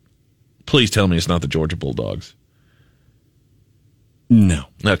 Please tell me it's not the Georgia Bulldogs. No.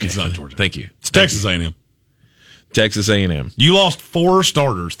 Okay. It's not Georgia. Thank you. It's Texas A&M. Texas A&M. You lost 4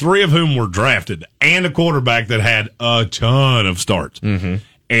 starters, 3 of whom were drafted, and a quarterback that had a ton of starts. Mm-hmm.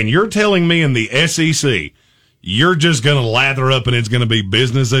 And you're telling me in the SEC, you're just going to lather up and it's going to be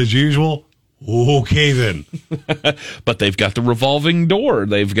business as usual? Okay, then. But they've got the revolving door.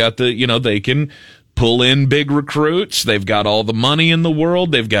 They've got they can pull in big recruits. They've got all the money in the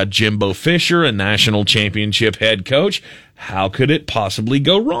world. They've got Jimbo Fisher, a national championship head coach. How could it possibly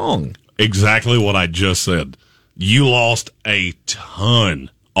go wrong? Exactly what I just said. You lost a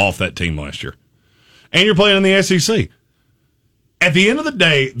ton off that team last year. And you're playing in the SEC. At the end of the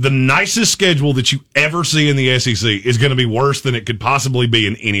day, the nicest schedule that you ever see in the SEC is going to be worse than it could possibly be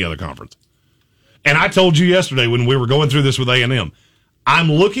in any other conference. And I told you yesterday when we were going through this with A&M,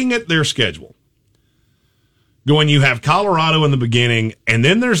 I'm looking at their schedule. Going, you have Colorado in the beginning, and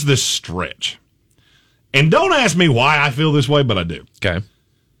then there's this stretch. And don't ask me why I feel this way, but I do. Okay.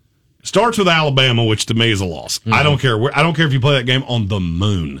 Starts with Alabama, which to me is a loss. Mm-hmm. I don't care. I don't care if you play that game on the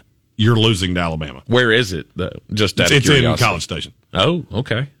moon. You're losing to Alabama. Where is it, though? Just out of it's curiosity. in College Station. Oh,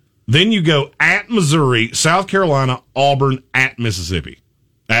 okay. Then you go at Missouri, South Carolina, Auburn, at Mississippi,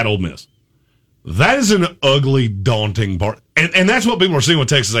 at Ole Miss. That is an ugly, daunting part. And that's what people are seeing with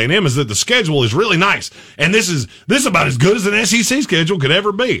Texas A&M is that the schedule is really nice. And this is about as good as an SEC schedule could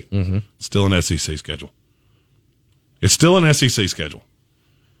ever be. Mm-hmm. Still an SEC schedule. It's still an SEC schedule.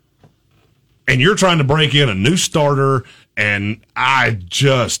 And you're trying to break in a new starter, and I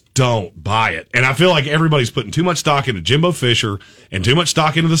just don't buy it. And I feel like everybody's putting too much stock into Jimbo Fisher and too much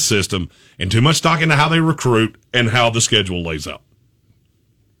stock into the system and too much stock into how they recruit and how the schedule lays out.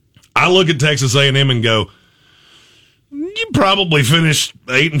 I look at Texas A&M and go, you probably finish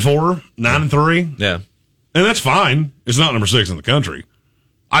 8-4, 9-3. Yeah. And that's fine. It's not number 6 in the country.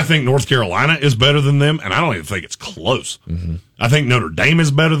 I think North Carolina is better than them, and I don't even think it's close. Mm-hmm. I think Notre Dame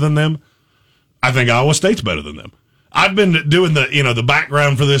is better than them. I think Iowa State's better than them. I've been doing the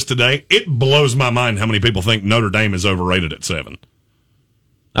background for this today. It blows my mind how many people think Notre Dame is overrated at 7.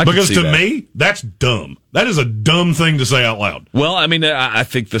 Because to me, that's dumb. That is a dumb thing to say out loud. Well, I mean, I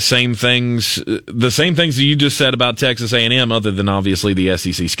think the same things that you just said about Texas A&M, other than obviously the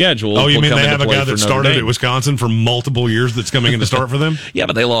SEC schedule. Oh, you mean they have a guy that started at Wisconsin for multiple years that's coming in to start for them? Yeah,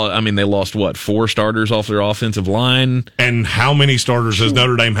 but they lost what, 4 starters off their offensive line? And how many starters does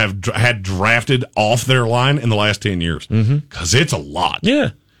Notre Dame have had drafted off their line in the last 10 years? Because it's a lot. Yeah.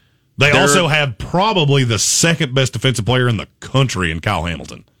 They also have probably the second best defensive player in the country in Kyle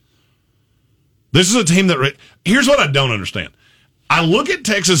Hamilton. This is a team that here's what I don't understand. I look at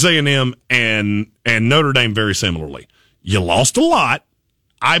Texas A&M and Notre Dame very similarly. You lost a lot.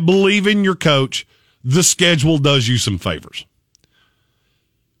 I believe in your coach. The schedule does you some favors.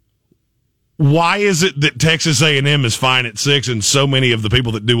 Why is it that Texas A&M is fine at 6 and so many of the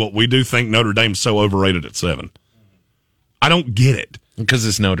people that do what we do think Notre Dame's so overrated at 7? I don't get it. Because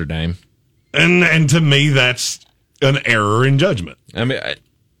it's Notre Dame. And to me, that's an error in judgment. I mean,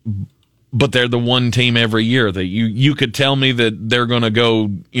 but they're the one team every year that you could tell me that they're going to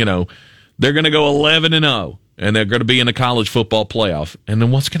go, they're going to go 11-0, and they're going to be in a college football playoff. And then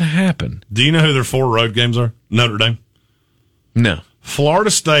what's going to happen? Do you know who their 4 road games are? Notre Dame? No.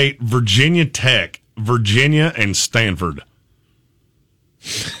 Florida State, Virginia Tech, Virginia, and Stanford.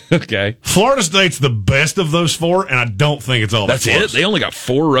 Okay. Florida State's the best of those 4, and I don't think it's all that's that close. It? They only got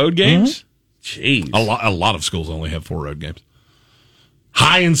 4 road games? Mm-hmm. Jeez. A lot of schools only have 4 road games.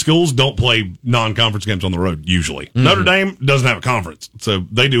 High-end schools don't play non-conference games on the road, usually. Mm-hmm. Notre Dame doesn't have a conference, so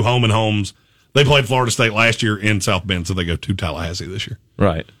they do home and homes. They played Florida State last year in South Bend, so they go to Tallahassee this year.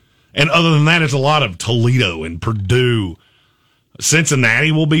 Right. And other than that, it's a lot of Toledo and Purdue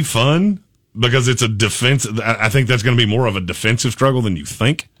Cincinnati will be fun because it's a defense. I think that's going to be more of a defensive struggle than you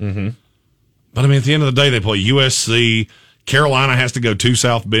think. Mm-hmm. But, I mean, at the end of the day, they play USC. Carolina has to go to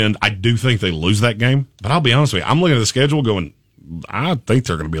South Bend. I do think they lose that game. But I'll be honest with you. I'm looking at the schedule going, I think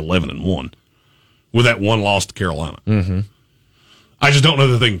they're going to be 11-1 with that one loss to Carolina. Mm-hmm. I just don't know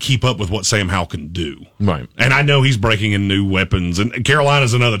that they can keep up with what Sam Howell can do. Right. And I know he's breaking in new weapons. And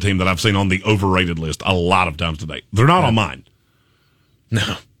Carolina's another team that I've seen on the overrated list a lot of times today. They're not on mine.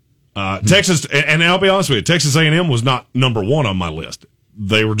 No. Texas, and I'll be honest with you, Texas A&M was not number one on my list.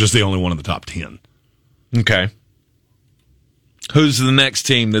 They were just the only one in the top 10. Okay. Who's the next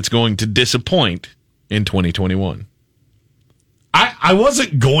team that's going to disappoint in 2021? I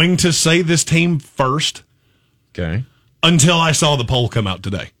wasn't going to say this team first. Okay. Until I saw the poll come out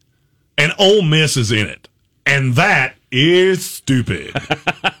today. And Ole Miss is in it. And that is stupid.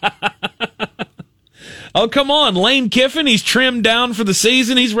 Oh, come on. Lane Kiffin, he's trimmed down for the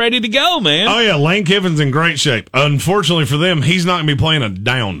season. He's ready to go, man. Oh, yeah. Lane Kiffin's in great shape. Unfortunately for them, he's not going to be playing a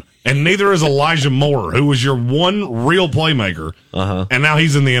down. And neither is Elijah Moore, who was your one real playmaker. Uh-huh. And now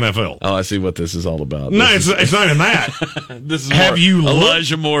he's in the NFL. Oh, I see what this is all about. No, it's not even that. This is have you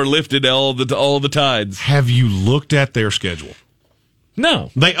Elijah Moore lifted all the tides. Have you looked at their schedule? No.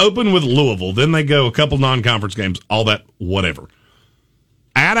 They open with Louisville, then they go a couple non-conference games, all that, whatever.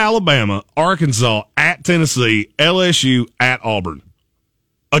 At Alabama, Arkansas, at Tennessee, LSU, at Auburn.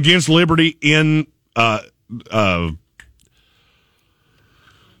 Against Liberty in the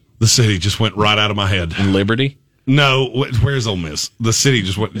city just went right out of my head. Liberty? No, where's Ole Miss? The city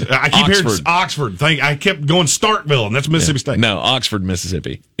just went. I keep hearing Oxford. I kept going Starkville, and that's Mississippi State. No, Oxford,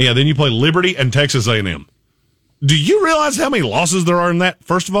 Mississippi. Yeah, then you play Liberty and Texas A&M. Do you realize how many losses there are in that?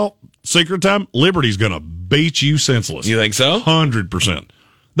 First of all, secret time, Liberty's going to beat you senseless. You think so? 100%.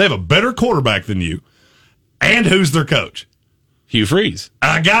 They have a better quarterback than you. And who's their coach? Hugh Freeze.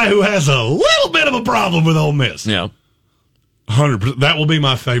 A guy who has a little bit of a problem with Ole Miss. Yeah. 100%. That will be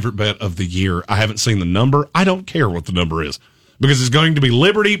my favorite bet of the year. I haven't seen the number. I don't care what the number is because it's going to be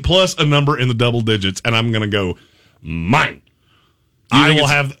Liberty plus a number in the double digits, and I'm going to go mine. I will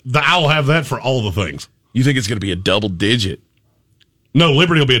have that for all the things. You think it's going to be a double digit? No,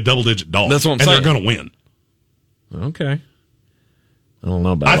 Liberty will be a double digit dog. That's what I'm saying. And they're going to win. Okay. I don't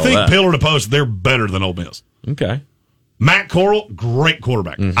know about I all think that. pillar to post, they're better than Ole Miss. Okay. Matt Corral, great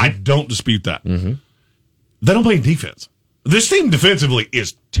quarterback. Mm-hmm. I don't dispute that. Mm-hmm. They don't play defense. This team defensively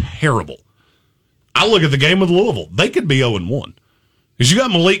is terrible. I look at the game with Louisville. They could be 0-1. Because you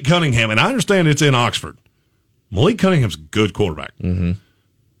got Malik Cunningham, and I understand it's in Oxford. Malik Cunningham's a good quarterback. Mm-hmm.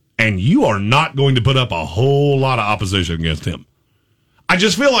 And you are not going to put up a whole lot of opposition against him. I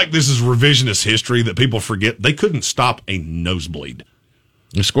just feel like this is revisionist history that people forget. They couldn't stop a nosebleed.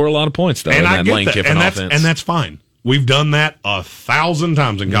 You score a lot of points, though, and in I that get Lane that. Kiffin offense. And that's fine. We've done that 1,000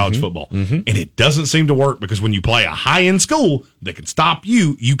 times in college football. Mm-hmm. And it doesn't seem to work because when you play a high-end school that can stop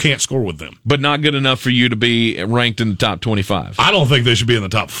you, you can't score with them. But not good enough for you to be ranked in the top 25. I don't think they should be in the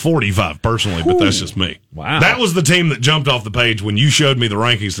top 45 personally, but that's just me. Wow. That was the team that jumped off the page when you showed me the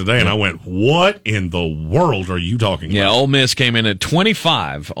rankings today, and I went, what in the world are you talking about? Yeah, Ole Miss came in at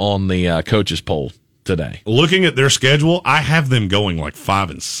 25 on the coaches poll today. Looking at their schedule, I have them going like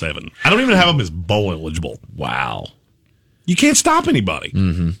 5-7. I don't even have them as bowl eligible. Wow. You can't stop anybody.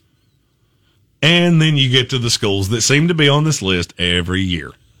 Mm-hmm. And then you get to the schools that seem to be on this list every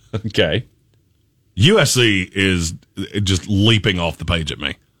year. Okay. USC is just leaping off the page at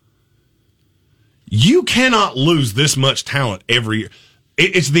me. You cannot lose this much talent every year.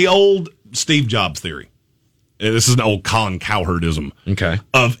 It's the old Steve Jobs theory. This is an old Colin Cowherdism. Okay.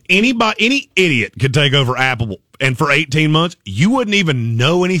 Of any idiot could take over Apple, and for 18 months, you wouldn't even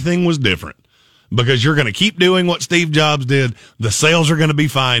know anything was different because you're going to keep doing what Steve Jobs did. The sales are going to be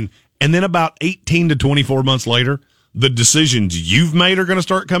fine. And then about 18 to 24 months later, the decisions you've made are going to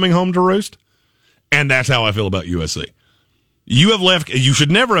start coming home to roost. And that's how I feel about USC. You have left. You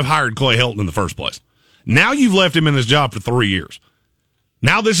should never have hired Clay Helton in the first place. Now you've left him in this job for 3 years.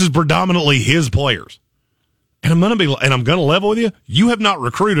 Now this is predominantly his players. And I'm going to level with you. You have not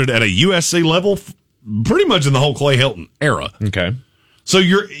recruited at a USC level pretty much in the whole Clay Helton era. Okay. So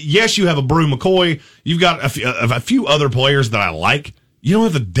you have a Brew McCoy. You've got a few other players that I like. You don't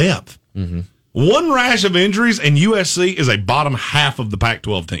have the depth. Mm-hmm. One rash of injuries, and USC is a bottom half of the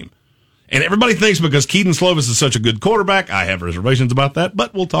Pac-12 team. And everybody thinks because Keaton Slovis is such a good quarterback, I have reservations about that,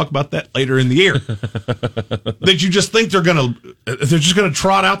 but we'll talk about that later in the year. That you just think they're just going to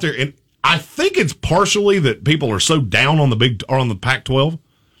trot out there. And I think it's partially that people are so down on the Pac-12.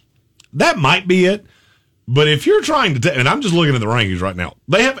 That might be it. But if you're trying to, and I'm just looking at the rankings right now,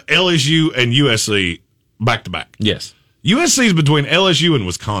 they have LSU and USC back to back. Yes. USC's between LSU and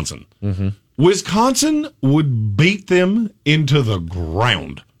Wisconsin. Mm-hmm. Wisconsin would beat them into the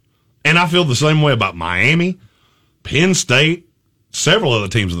ground. And I feel the same way about Miami, Penn State, several other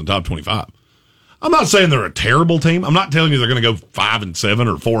teams in the top 25. I'm not saying they're a terrible team. I'm not telling you they're going to go 5-7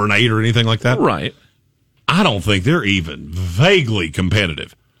 or 4-8 or anything like that. Right. I don't think they're even vaguely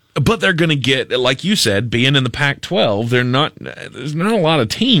competitive. But they're going to get, like you said, being in the Pac-12, there's not a lot of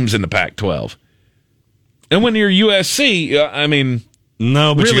teams in the Pac-12. And when you're USC, I mean,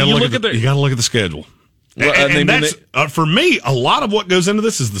 no, but really, you got to look at the schedule. Well, and that's for me. A lot of what goes into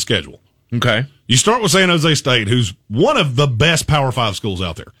this is the schedule. Okay, you start with San Jose State, who's one of the best Power 5 schools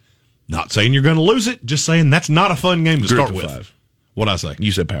out there. Not saying you're going to lose it, just saying that's not a fun game to start with. 5. What'd I say?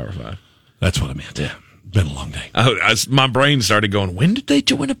 You said Power 5. That's what I meant. Yeah. Been a long day. My brain started going, when did they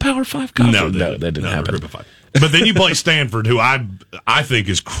join a Power 5 conference? No, that didn't happen. Group of 5. But then you play Stanford, who I think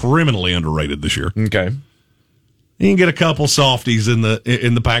is criminally underrated this year. Okay. You can get a couple softies in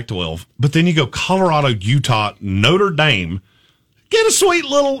the Pac-12, but then you go Colorado, Utah, Notre Dame, get a sweet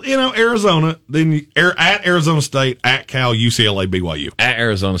little Arizona, then at Arizona State, at Cal, UCLA, BYU. At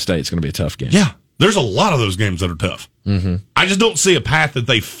Arizona State, it's going to be a tough game. Yeah, there's a lot of those games that are tough. Mm-hmm. I just don't see a path that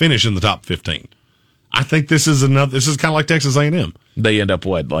they finish in the top 15. I think this is kind of like Texas A&M. They end up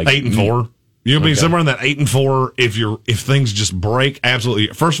what, like 8-4. You'll be somewhere in that 8-4 if things just break. Absolutely.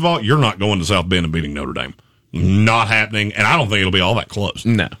 First of all, you're not going to South Bend and beating Notre Dame. Not happening, and I don't think it'll be all that close.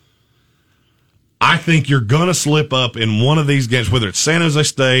 No. I think you're going to slip up in one of these games, whether it's San Jose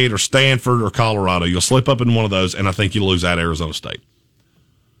State or Stanford or Colorado. You'll slip up in one of those, and I think you lose at Arizona State.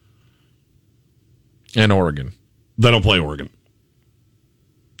 And Oregon. They don't play Oregon.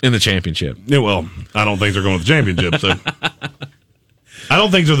 In the championship. Yeah, well, I don't think they're going to the championship, so I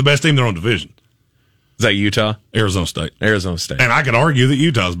don't think they're the best team in their own division. Is that Utah? Arizona State. Arizona State. And I could argue that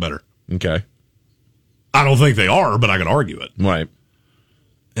Utah's better. Okay. I don't think they are, but I could argue it. Right.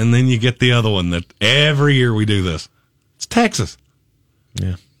 And then you get the other one that every year we do this. It's Texas.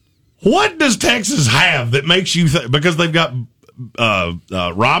 Yeah. What does Texas have that makes you because they've got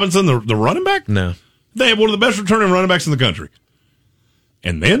Robinson, the running back? No. They have one of the best returning running backs in the country.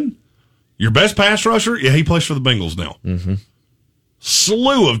 And then your best pass rusher, yeah, he plays for the Bengals now. Mm-hmm.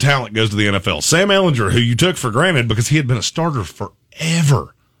 Slew of talent goes to the NFL. Sam Ehlinger, who you took for granted because he had been a starter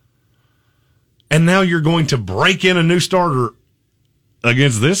forever. And now you're going to break in a new starter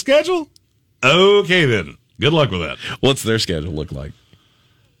against this schedule? Okay, then. Good luck with that. What's their schedule look like?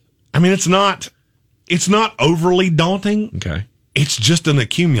 I mean, it's not overly daunting. Okay. It's just an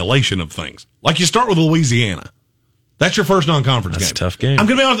accumulation of things. Like you start with Louisiana. That's your first non-conference game. That's a tough game. I'm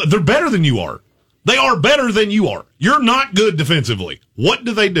going to be honest. They're better than you are. They are better than you are. You're not good defensively. What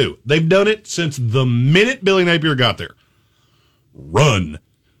do? They've done it since the minute Billy Napier got there. Run.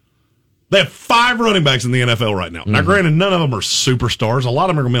 They have 5 running backs in the NFL right now. Mm-hmm. Now, granted, none of them are superstars. A lot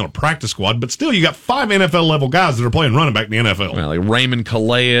of them are going to be on a practice squad, but still, you got 5 NFL-level guys that are playing running back in the NFL. Well, like Raymond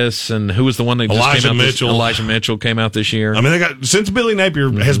Calais, and who was the one that just Elijah came out Mitchell. Elijah Mitchell came out this year. I mean, since Billy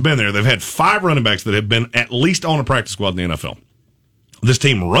Napier has been there, they've had 5 running backs that have been at least on a practice squad in the NFL. This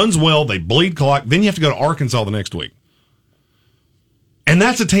team runs well. They bleed clock. Then you have to go to Arkansas the next week. And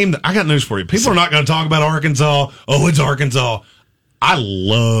that's a team that I got news for you. People are not going to talk about Arkansas. Oh, it's Arkansas. I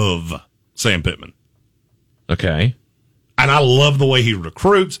love Sam Pittman. Okay. And I love the way he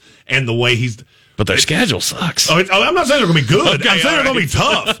recruits and the way he's... But their schedule sucks. I'm not saying they're going to be good. Okay, I'm saying they're going to be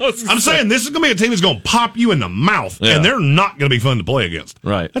tough. I'm saying this is going to be a team that's going to pop you in the mouth, and they're not going to be fun to play against.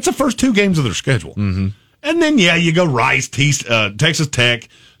 Right. That's the first 2 games of their schedule. Mm-hmm. And then, you go Rice, Texas Tech,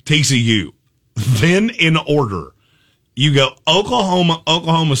 TCU. Then, in order, you go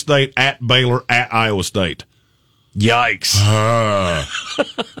Oklahoma State, at Baylor, at Iowa State. Yikes.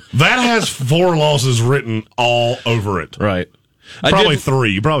 That has 4 losses written all over it. Right. Probably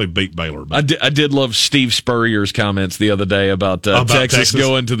 3. You probably beat Baylor. I did love Steve Spurrier's comments the other day about Texas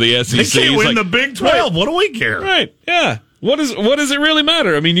going to the SEC. They can't win the Big 12. Right. What do we care? Right. Yeah. What does it really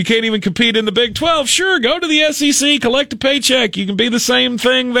matter? I mean, you can't even compete in the Big 12. Sure, go to the SEC, collect a paycheck. You can be the same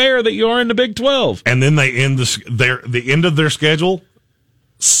thing there that you are in the Big 12. And then they end the end of their schedule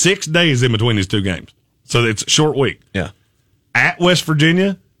 6 days in between these 2 games. So it's a short week. Yeah. At West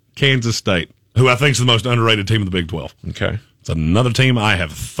Virginia, Kansas State, who I think is the most underrated team in the Big 12. Okay. It's another team I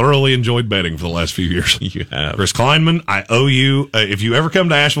have thoroughly enjoyed betting for the last few years. You have. Chris Kleinman, I owe you, if you ever come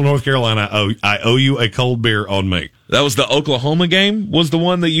to Asheville, North Carolina, I owe you a cold beer on me. That was the Oklahoma game, was the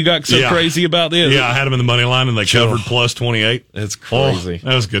one that you got so crazy about? Yeah, I had them in the money line, and they covered plus 28. That's crazy.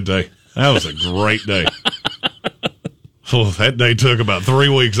 That was a good day. That was a great day. Well, that day took about 3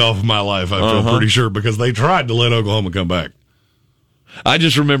 weeks off of my life, I feel pretty sure, because they tried to let Oklahoma come back. I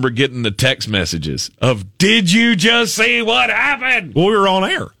just remember getting the text messages of, "Did you just see what happened?" Well, we were on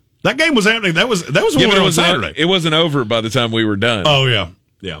air. That game was happening. That was when we were on Saturday. It wasn't over by the time we were done. Oh, yeah.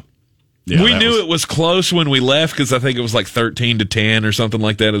 We knew it was close when we left because I think it was like 13-10 or something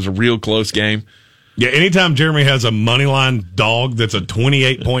like that. It was a real close game. Yeah, anytime Jeremy has a money line dog that's a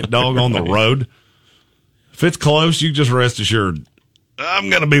 28-point dog on the road, if it's close, you just rest assured, I'm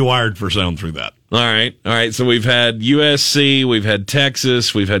going to be wired for sound through that. All right. So we've had USC, we've had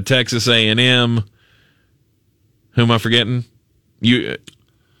Texas, we've had Texas A&M. Who am I forgetting?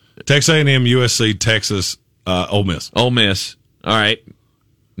 Texas A&M, USC, Texas, Ole Miss. Ole Miss. All right.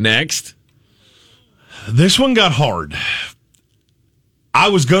 Next. This one got hard. I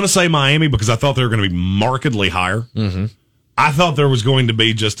was going to say Miami because I thought they were going to be markedly higher. Mm-hmm. I thought there was going to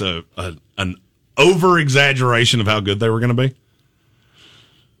be just an over-exaggeration of how good they were going to be.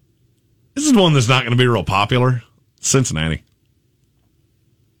 This is one that's not going to be real popular. Cincinnati.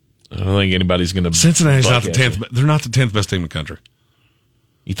 I don't think anybody's going to. Cincinnati's not the 10th. They're not the 10th best team in the country.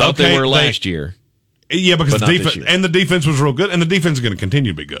 You thought they were last year. Yeah, because the defense was real good, and the defense is going to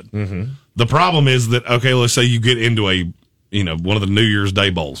continue to be good. Mm-hmm. The problem is that, okay, let's say you get into one of the New Year's Day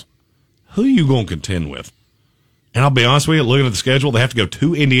bowls. Who are you going to contend with? And I'll be honest with you, looking at the schedule, they have to go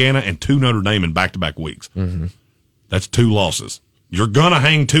to Indiana and to Notre Dame in back-to-back weeks. Mm-hmm. That's 2 losses. You're going to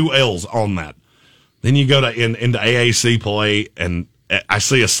hang 2 L's on that. Then you go into AAC play, and I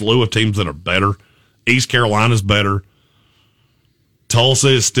see a slew of teams that are better. East Carolina's better. Tulsa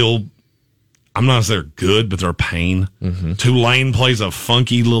is still, I'm not saying they're good, but they're a pain. Mm-hmm. Tulane plays a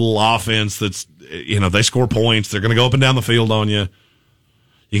funky little offense that's, they score points. They're going to go up and down the field on you.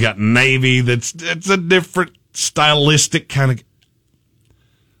 You got Navy it's a different stylistic kind of.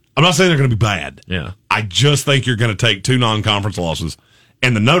 I'm not saying they're going to be bad. Yeah. I just think you're going to take 2 non-conference losses,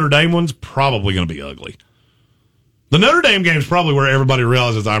 and the Notre Dame one's probably going to be ugly. The Notre Dame game is probably where everybody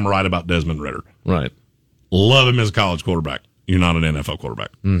realizes I'm right about Desmond Ridder. Right. Love him as a college quarterback. You're not an NFL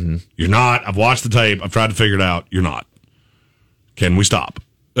quarterback. Mm-hmm. You're not. I've watched the tape. I've tried to figure it out. You're not. Can we stop?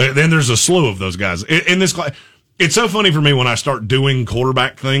 Then there's a slew of those guys. In this class, it's so funny for me when I start doing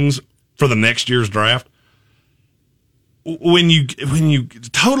quarterback things for the next year's draft. When you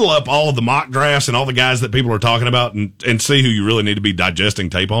total up all of the mock drafts and all the guys that people are talking about and see who you really need to be digesting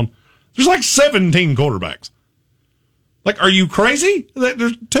tape on, there's like 17 quarterbacks. Like, are you crazy?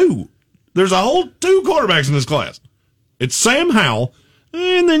 There's 2. There's a whole 2 quarterbacks in this class. It's Sam Howell,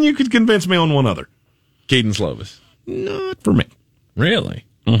 and then you could convince me on one other. Keaton Slovis. Not for me. Really?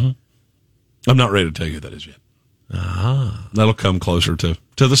 Mm-hmm. I'm not ready to tell you who that is yet. That'll come closer to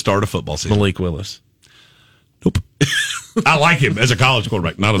the start of football season. Malik Willis. Nope. I like him as a college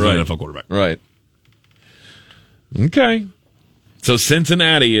quarterback, not as an NFL quarterback. Right. Okay. So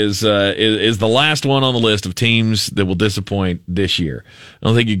Cincinnati is the last one on the list of teams that will disappoint this year. I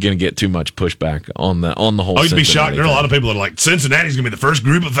don't think you're going to get too much pushback on the whole. Oh, you'd be shocked. There are a lot of people that are like, Cincinnati's going to be the first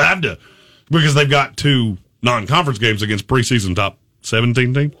group of 5 because they've got 2 non-conference games against preseason top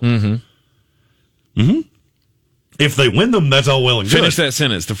 17 teams. Mm-hmm. Mm-hmm. If they win them, that's all well and good. Finish that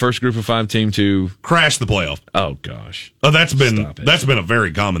sentence. The first group of 5 team to crash the playoff. Oh gosh. Oh, that's been a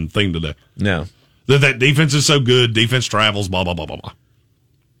very common thing today. No. That defense is so good. Defense travels. Blah blah blah blah blah.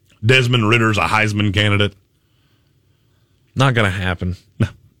 Desmond Ridder's a Heisman candidate. Not going to happen. No.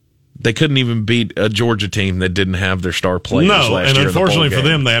 They couldn't even beat a Georgia team that didn't have their star players last year. And unfortunately for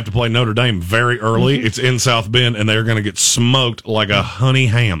them, they have to play Notre Dame very early. Mm-hmm. It's in South Bend, and they're going to get smoked like a honey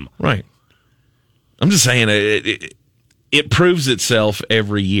ham. Right. I'm just saying it proves itself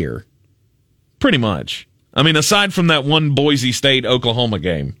every year. Pretty much. I mean, aside from that one Boise State-Oklahoma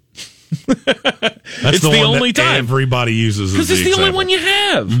game. That's it's the only time everybody uses because it's the only one you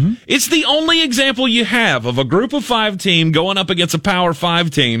have. Mm-hmm. It's the only example you have of a group of 5 team going up against a Power 5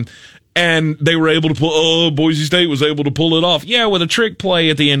 team, and they were able to pull. Oh, Boise State was able to pull it off. Yeah, with a trick play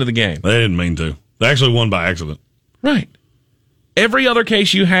at the end of the game. They didn't mean to. They actually won by accident. Right. Every other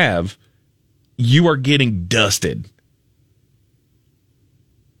case you have, you are getting dusted.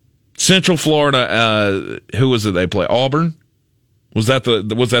 Central Florida. Who was it they play? Auburn. Was that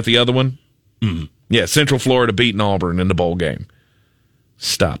the other one? Mm-hmm. Yeah, Central Florida beating Auburn in the bowl game.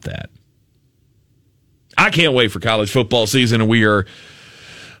 Stop that. I can't wait for college football season, and we are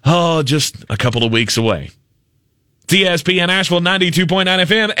just a couple of weeks away. ESPN Asheville 92.9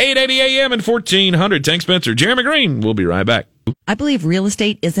 FM, 880 AM, and 1400. Tank Spencer, Jeremy Greene. We'll be right back. I believe real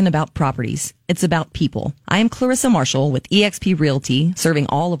estate isn't about properties. It's about people. I am Clarissa Marshall with eXp Realty, serving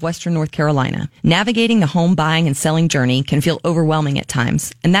all of Western North Carolina. Navigating the home buying and selling journey can feel overwhelming at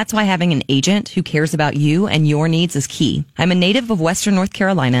times, and that's why having an agent who cares about you and your needs is key. I'm a native of Western North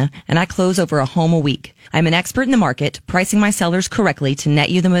Carolina, and I close over a home a week. I'm an expert in the market, pricing my sellers correctly to net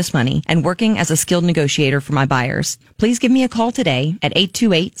you the most money, and working as a skilled negotiator for my buyers. Please give me a call today at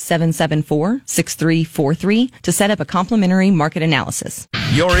 828-774-6343 to set up a complimentary market analysis.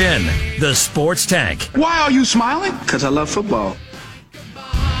 You're in the Sports Tank. Why are you smiling? Because I love football.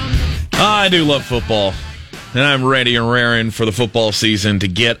 I do love football, and I'm ready and raring for the football season to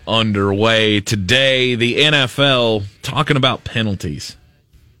get underway. Today, the NFL talking about penalties.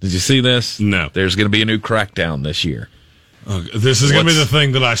 Did you see this? No. There's going to be a new crackdown this year. This is going to be the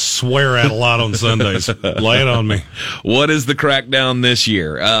thing that I swear at a lot on Sundays. Lay it on me. What is the crackdown this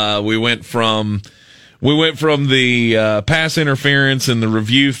year? We went from the pass interference and the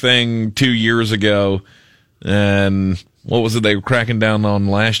review thing 2 years ago, and what was it they were cracking down on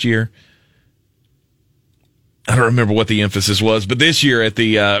last year? I don't remember what the emphasis was, but this year at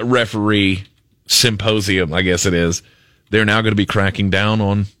the referee symposium, I guess it is, they're now going to be cracking down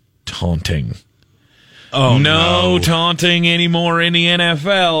on taunting. Oh, no taunting anymore in the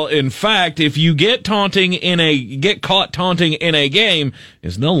NFL. In fact, if you get caught taunting in a game,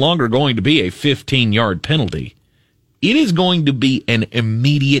 it's no longer going to be a 15-yard penalty. It is going to be an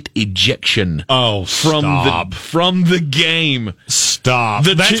immediate ejection. Oh, from the game. Stop.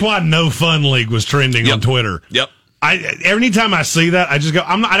 That's why No Fun League was trending on Twitter. Yep. Every time I see that, I just go,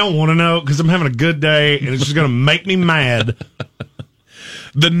 I don't want to know because I'm having a good day and it's just going to make me mad.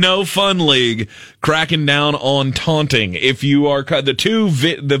 The No Fun League cracking down on taunting. If you are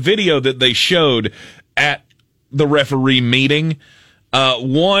the video that they showed at the referee meeting,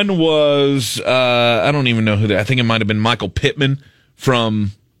 one was I don't even know who I think it might have been Michael Pittman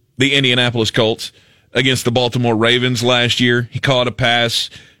from the Indianapolis Colts against the Baltimore Ravens last year. He caught a pass,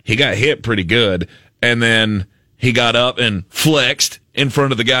 he got hit pretty good, and then he got up and flexed in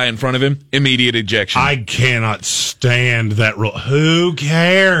front of the guy in front of him. Immediate ejection. I cannot stand that rule. Who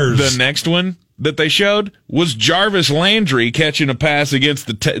cares? The next one that they showed was Jarvis Landry catching a pass against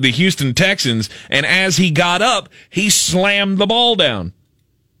the Houston Texans, and as he got up, he slammed the ball down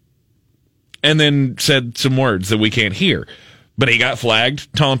and then said some words that we can't hear. But he got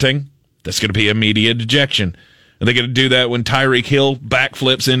flagged, taunting. That's going to be immediate ejection. Are they going to do that when Tyreek Hill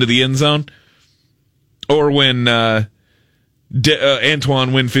backflips into the end zone? Or when Antoine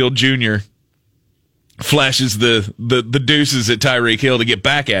Winfield Jr. flashes the deuces at Tyreek Hill to get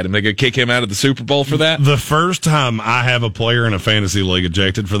back at him. They're going to kick him out of the Super Bowl for that? The first time I have a player in a fantasy league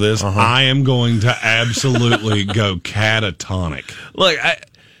ejected for this, I am going to absolutely go catatonic. Look,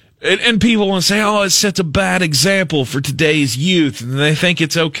 and people want to say, oh, it sets a bad example for today's youth, and they think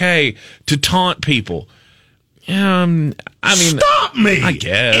it's okay to taunt people. I mean, stop me! I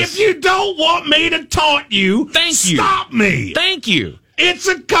guess. If you don't want me to taunt you, stop me! Thank you! It's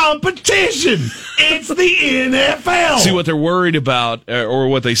a competition! It's the NFL! See, what they're worried about, or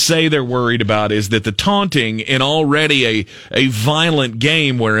what they say they're worried about, is that the taunting in already a violent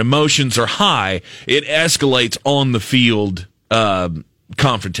game where emotions are high, it escalates on the field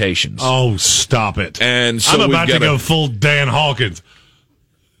confrontations. Oh, stop it. And so I'm about to go full Dan Hawkins.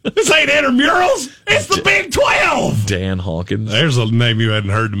 This ain't intramurals. It's the Big 12. Dan Hawkins. There's a name you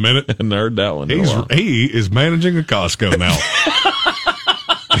hadn't heard in a minute. I hadn't heard that one. He is managing a Costco now.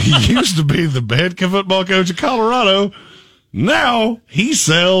 He used to be the head football coach of Colorado. Now he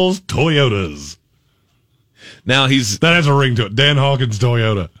sells Toyotas. Now that has a ring to it. Dan Hawkins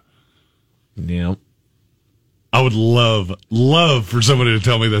Toyota. Yeah. I would love for somebody to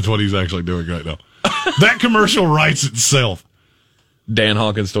tell me that's what he's actually doing right now. That commercial writes itself. Dan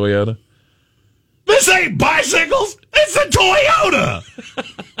Hawkins Toyota. This ain't bicycles. It's a Toyota.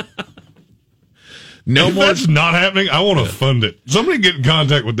 If that's not happening, I want to fund it. Somebody get in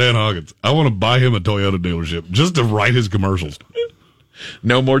contact with Dan Hawkins. I want to buy him a Toyota dealership just to write his commercials.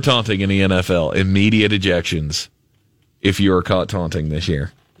 No more taunting in the NFL. Immediate ejections if you are caught taunting this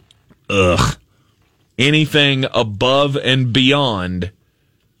year. Ugh. Anything above and beyond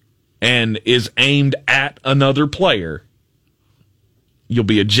and is aimed at another player, you'll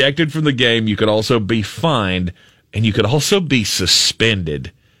be ejected from the game. You could also be fined, and you could also be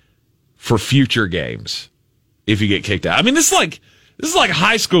suspended for future games if you get kicked out. I mean, this is like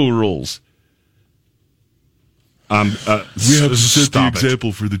high school rules. We have to set the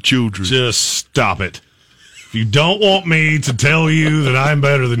example for the children. Just stop it. If you don't want me to tell you that I'm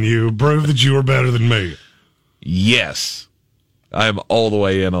better than you, prove that you are better than me. Yes. I am all the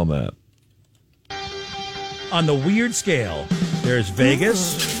way in on that. On the weird scale, There's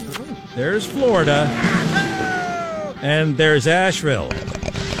Vegas. There's Florida. And there's Asheville.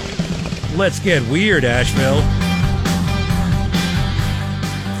 Let's get weird, Asheville.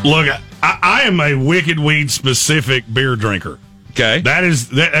 Look, I am a Wicked Weed specific beer drinker. Okay. That's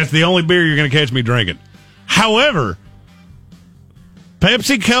the only beer you're going to catch me drinking. However,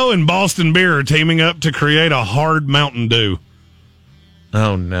 PepsiCo and Boston Beer are teaming up to create a hard Mountain Dew.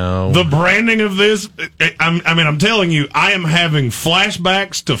 Oh, no. The branding of this, I'm telling you, I am having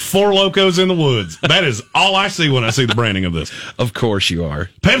flashbacks to Four Locos in the Woods. That is all I see when I see the branding of this. Of course you are.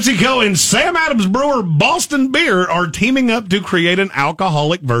 PepsiCo and Sam Adams brewer Boston Beer are teaming up to create an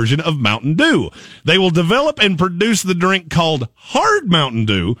alcoholic version of Mountain Dew. They will develop and produce the drink called Hard Mountain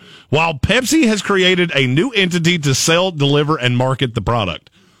Dew, while Pepsi has created a new entity to sell, deliver, and market the product.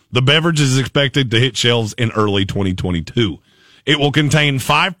 The beverage is expected to hit shelves in early 2022. It will contain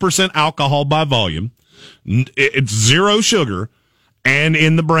 5% alcohol by volume. It's 0 sugar. And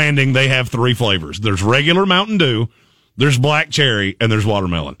in the branding, they have 3 flavors. There's regular Mountain Dew, there's black cherry, and there's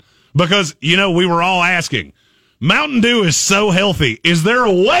watermelon. Because, we were all asking, Mountain Dew is so healthy. Is there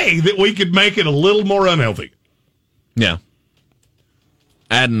a way that we could make it a little more unhealthy? Yeah.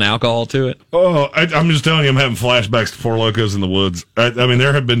 Adding alcohol to it? Oh, I'm just telling you, I'm having flashbacks to Four Locos in the Woods.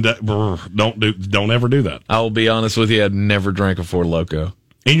 There have been... Don't ever do that. I will be honest with you, I've never drank a Four Loko.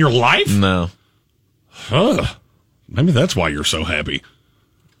 In your life? No. Huh. Maybe that's why you're so happy.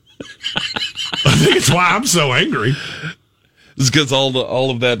 I think it's why I'm so angry. Is it because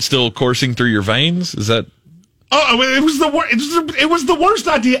all of that still coursing through your veins? Is that... Oh, it was the worst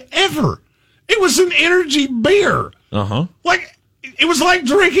idea ever. It was an energy beer. Uh-huh. It was like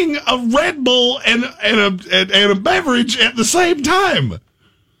drinking a Red Bull and a beverage at the same time. And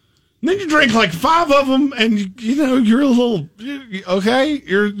then you drink like 5 of them, and you're a little okay.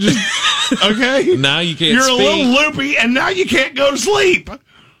 You're just okay. Now you can't. You're speak. A little loopy, and now you can't go to sleep.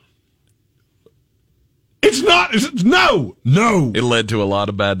 It's not. No. It led to a lot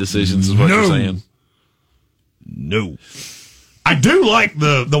of bad decisions, is what you're saying. No. I do like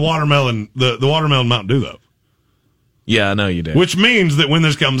the watermelon Mountain Dew though. Yeah, I know you do. Which means that when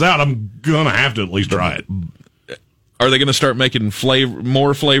this comes out, I'm going to have to at least try it. Are they going to start making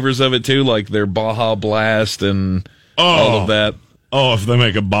more flavors of it, too? Like their Baja Blast and all of that? Oh, if they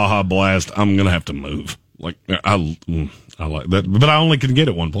make a Baja Blast, I'm going to have to move. I like that. But I only can get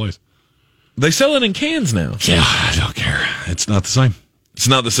it one place. They sell it in cans now. Yeah, I don't care. It's not the same. It's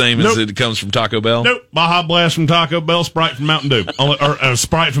not the same as it comes from Taco Bell? Nope. Baja Blast from Taco Bell, Sprite from Mountain Dew. Or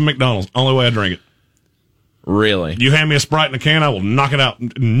Sprite from McDonald's. Only way I drink it. Really? You hand me a Sprite in a can, I will knock it out.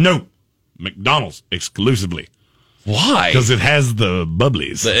 No. McDonald's exclusively. Why? Because it has the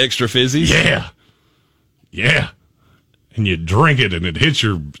bubblies. The extra fizzies? Yeah. And you drink it and it hits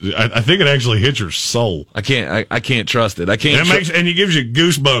your... I think it actually hits your soul. I can't trust it. I can't... And it gives you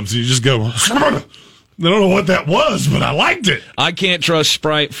goosebumps. And you just go... I don't know what that was, but I liked it. I can't trust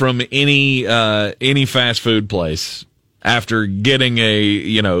Sprite from any fast food place after getting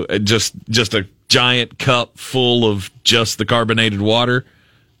just a giant cup full of just the carbonated water.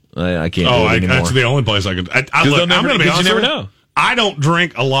 I can't do it anymore. That's the only place I can... I'm going to be honest with you. I don't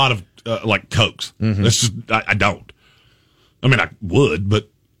drink a lot of Cokes. Mm-hmm. That's just... I don't. I mean, I would, but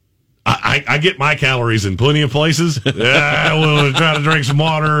I get my calories in plenty of places. I will try to drink some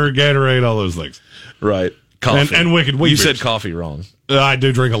water, Gatorade, all those things. Right. Coffee. And Wicked Wheat. You said coffee wrong. I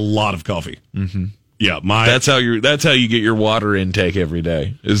do drink a lot of coffee. Mm-hmm. Yeah, that's how you get your water intake every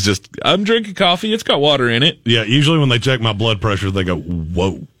day. It's just, I'm drinking coffee, it's got water in it. Yeah, usually when they check my blood pressure, they go,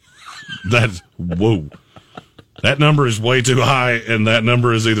 whoa. Whoa. That number is way too high, and that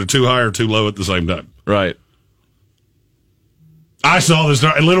number is either too high or too low at the same time. Right. I saw this.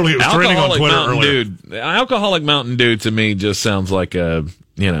 Literally, it was trending on Twitter earlier. Alcoholic Mountain Dew to me just sounds like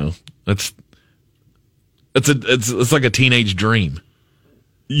it's like a teenage dream.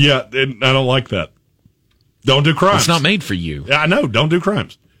 Yeah, and I don't like that. Don't do crimes. It's not made for you. Yeah, I know. Don't do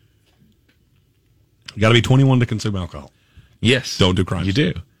crimes. You got to be 21 to consume alcohol. Yes. Don't do crimes. You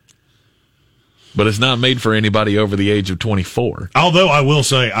do. But it's not made for anybody over the age of 24. Although I will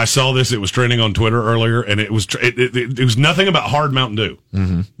say, I saw this. It was trending on Twitter earlier, and it was nothing about hard Mountain Dew.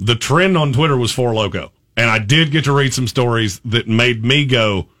 Mm-hmm. The trend on Twitter was Four Loko, and I did get to read some stories that made me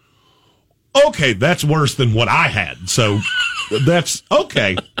go, "Okay, that's worse than what I had." So that's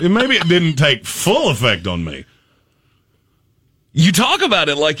okay. Maybe it didn't take full effect on me. You talk about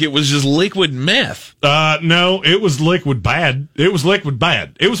it like it was just liquid meth. No, it was liquid bad. It was liquid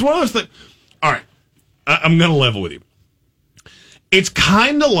bad. It was one of those things. All right, I'm going to level with you. It's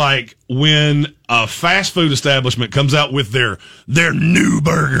kind of like when a fast food establishment comes out with their new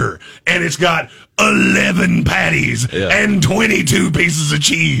burger, and it's got 11 patties and 22 pieces of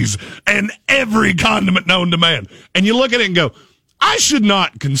cheese and every condiment known to man. And you look at it and go, I should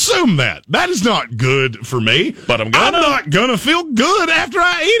not consume that. That is not good for me. But I'm not going to feel good after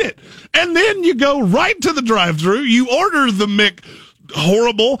I eat it. And then you go right to the drive-thru, you order the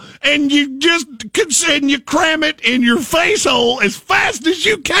horrible, and you just and you cram it in your face hole as fast as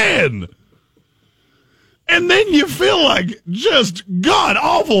you can. And then you feel like just god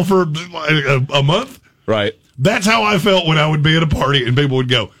awful for a month. Right. That's how I felt when I would be at a party and people would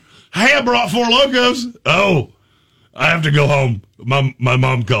go, hey, I brought 4 Locos. Oh, I have to go home. My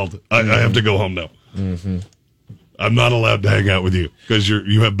mom called. I have to go home now. Mm-hmm. I'm not allowed to hang out with you because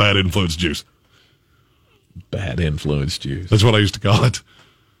you have bad influence juice. Bad influence juice. That's what I used to call it.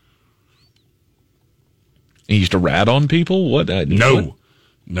 You used to rat on people? What? No.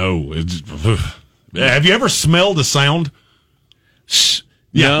 Have you ever smelled a sound?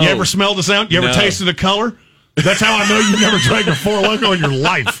 Yeah. No. You ever smelled a sound? You ever tasted a color? That's how I know you never drank a 4 Loko in your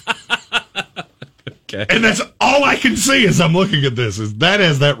life. Okay. And that's all I can see as I'm looking at this. Is that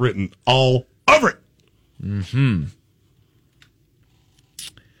has that written all over it. Mm-hmm.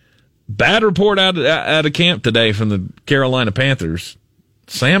 Bad report out of camp today from the Carolina Panthers.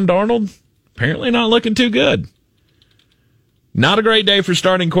 Sam Darnold apparently not looking too good. Not a great day for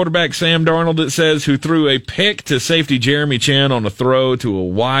starting quarterback Sam Darnold, it says, who threw a pick to safety Jeremy Chin on a throw to a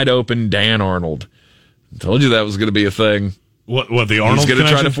wide-open Dan Arnold. I told you that was going to be a thing. What the Arnold He's going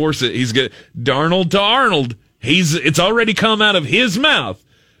to try to force it. He's going Darnold to Arnold. It's already come out of his mouth.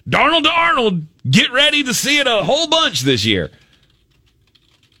 Darnold to Arnold. Get ready to see it a whole bunch this year.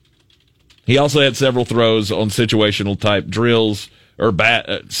 He also had several throws on situational type drills, or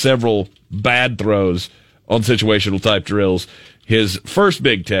several bad throws on situational type drills. His first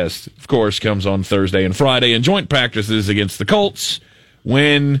big test, of course, comes on Thursday and Friday in joint practices against the Colts,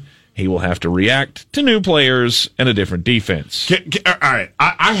 when he will have to react to new players and a different defense. All right,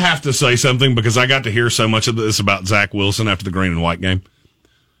 I have to say something because I got to hear so much of this about Zach Wilson after the Greene and White game.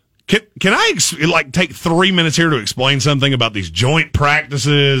 Can I take 3 minutes here to explain something about these joint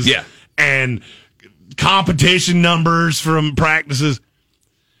practices? Yeah. And competition numbers from practices.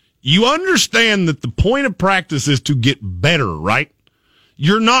 You understand that the point of practice is to get better, right?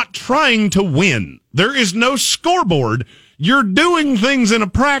 You're not trying to win. There is no scoreboard. You're doing things in a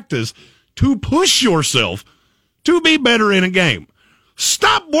practice to push yourself to be better in a game.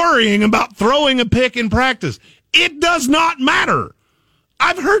 Stop worrying about throwing a pick in practice. It does not matter.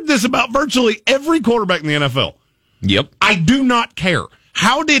 I've heard this about virtually every quarterback in the NFL. Yep. I do not care.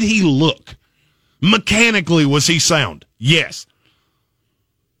 How did he look? Mechanically, was he sound? Yes.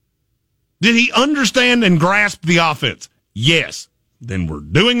 Did he understand and grasp the offense? Yes. Then we're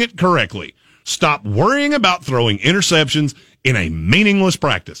doing it correctly. Stop worrying about throwing interceptions in a meaningless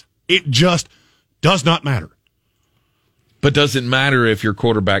practice. It just does not matter. But does it matter if your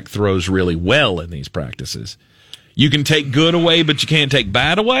quarterback throws really well in these practices? You can take good away, but you can't take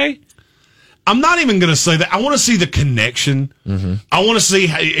bad away? I'm not even going to say that. I want to see the connection. Mm-hmm. I want to see,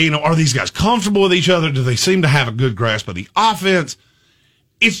 how, are these guys comfortable with each other? Do they seem to have a good grasp of the offense?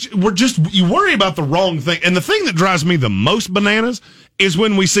 You worry about the wrong thing. And the thing that drives me the most bananas is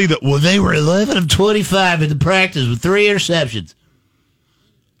when we see that, they were 11 of 25 in the practice with 3 interceptions.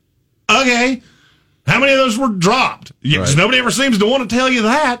 Okay. How many of those were dropped? Right. Nobody ever seems to want to tell you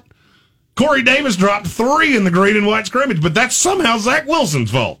that. Corey Davis dropped 3 in the Greene and White scrimmage, but that's somehow Zach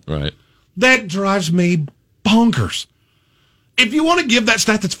Wilson's fault. Right. That drives me bonkers. If you want to give that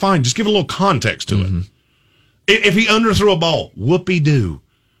stat, that's fine. Just give a little context to it. If he underthrew a ball, whoopee-doo.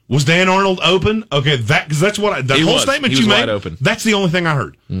 Was Dan Arnold open? Okay, because that's what the whole statement you made. Wide open. That's the only thing I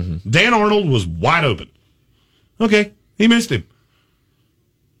heard. Mm-hmm. Dan Arnold was wide open. Okay, he missed him.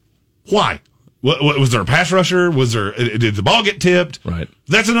 Why? What, was there a pass rusher? Did the ball get tipped? Right.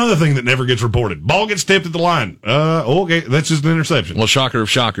 That's another thing that never gets reported. Ball gets tipped at the line. Okay, that's just an interception. Well, shocker of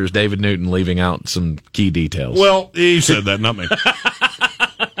shockers, David Newton leaving out some key details. Well, you said that, not me.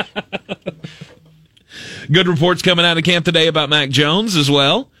 Good reports coming out of camp today about Mac Jones as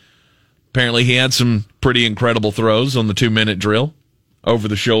well. Apparently he had some pretty incredible throws on the 2-minute drill.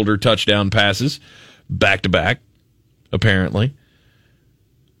 Over-the-shoulder touchdown passes. Back-to-back, apparently.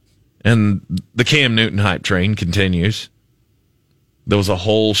 And the Cam Newton hype train continues. There was a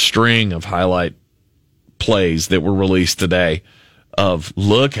whole string of highlight plays that were released today of,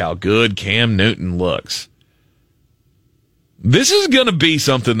 look how good Cam Newton looks. This is going to be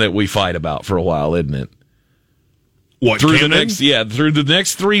something that we fight about for a while, isn't it? What, through the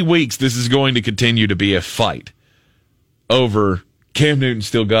next 3 weeks, this is going to continue to be a fight over Cam Newton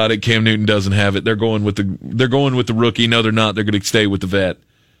still got it. Cam Newton doesn't have it. They're going with the rookie. No, they're not. They're going to stay with the vet.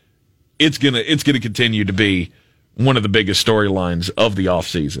 It's gonna continue to be one of the biggest storylines of the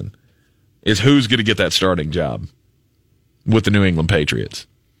offseason is who's going to get that starting job with the New England Patriots.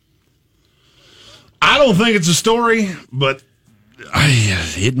 I don't think it's a story, but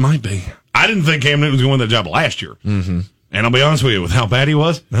it might be. I didn't think Cam Newton was going to win that job last year. Mm-hmm. And I'll be honest with you, with how bad he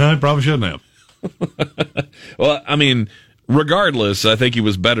was, I probably shouldn't have. Well, I mean, regardless, I think he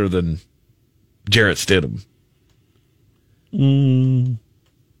was better than Jarrett Stidham.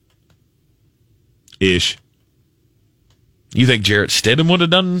 Ish. You think Jarrett Stidham would have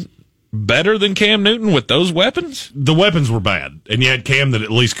done better than Cam Newton with those weapons? The weapons were bad, and you had Cam that at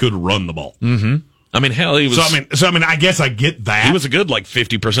least could run the ball. Mm-hmm. I mean, hell, he was. So I mean, I guess I get that. He was a good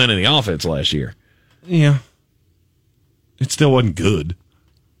 50% of the offense last year. Yeah, it still wasn't good.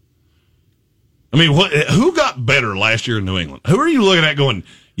 I mean, who got better last year in New England? Who are you looking at going,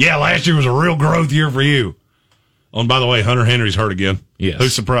 yeah, last year was a real growth year for you? Oh, and by the way, Hunter Henry's hurt again. Yes.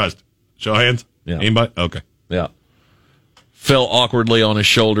 Who's surprised? Show of hands? Yeah. Anybody? Okay. Yeah. Fell awkwardly on his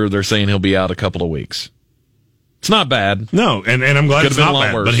shoulder. They're saying he'll be out a couple of weeks. It's not bad. No, and I'm glad Could've it's been not a lot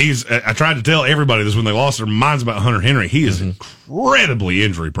bad. worse. But I tried to tell everybody this when they lost their minds about Hunter Henry. He is incredibly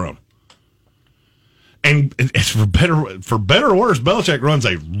injury prone. And it's for better or worse, Belichick runs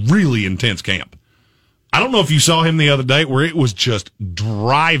a really intense camp. I don't know if you saw him the other day where it was just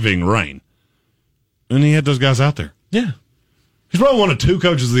driving rain. And he had those guys out there. Yeah. He's probably one of two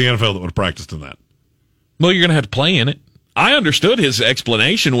coaches of the NFL that would have practiced in that. Well, you're going to have to play in it. I understood his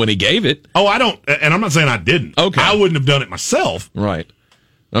explanation when he gave it. Oh, I don't, and I'm not saying I didn't. Okay. I wouldn't have done it myself. Right.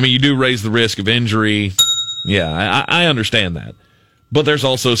 I mean, you do raise the risk of injury. Yeah, I understand that. But there's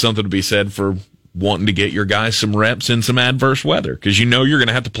also something to be said for wanting to get your guys some reps in some adverse weather because you know you're going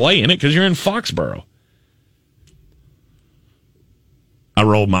to have to play in it because you're in Foxborough. I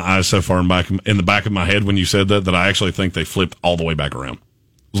rolled my eyes so far in the back of my head when you said that I actually think they flipped all the way back around.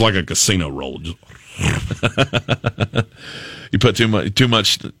 It was like a casino roll. Just you put too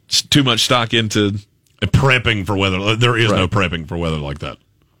much stock into prepping for weather. There is no prepping for weather like that.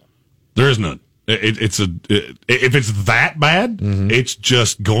 There is none. If it's that bad, it's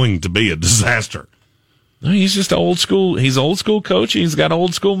just going to be a disaster. No, he's just old school. He's old school coach. He's got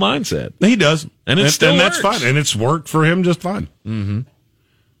old school mindset. He does, and that's fine, and it's worked for him just fine. Mm-hmm.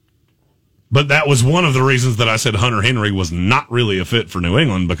 But that was one of the reasons that I said Hunter Henry was not really a fit for New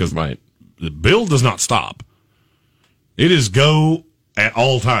England because the build does not stop. It is go at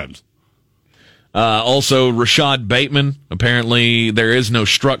all times. Also, Rashad Bateman. Apparently, there is no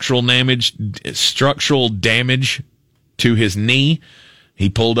structural damage to his knee. He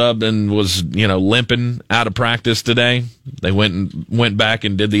pulled up and was, limping out of practice today. They went back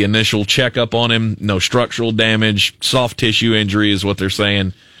and did the initial checkup on him. No structural damage, soft tissue injury is what they're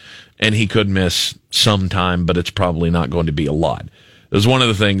saying. And he could miss some time, but it's probably not going to be a lot. It was one of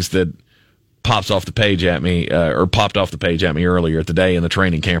the things that popped off the page at me earlier today in the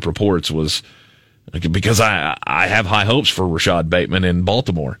training camp reports was because I have high hopes for Rashad Bateman in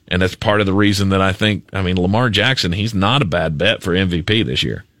Baltimore. And that's part of the reason that I think, Lamar Jackson, he's not a bad bet for MVP this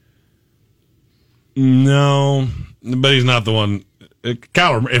year. No, but he's not the one.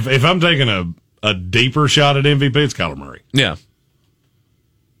 Kyler, if I'm taking a deeper shot at MVP, it's Kyler Murray. Yeah.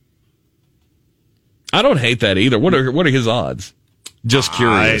 I don't hate that either. What are his odds? Just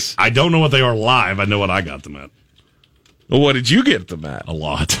curious. I don't know what they are live. I know what I got them at. Well, what did you get them at? A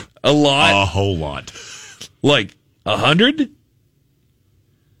lot. A lot? A whole lot. Like 100?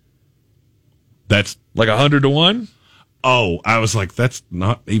 That's like 100 to 1? Oh, I was like, that's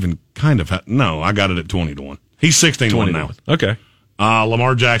not even kind of. No, I got it at 20 to 1. He's 16 to 1 now. Okay.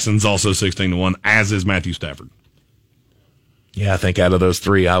 Lamar Jackson's also 16 to 1, as is Matthew Stafford. Yeah, I think out of those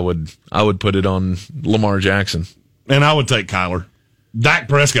three, I would put it on Lamar Jackson. And I would take Kyler. Dak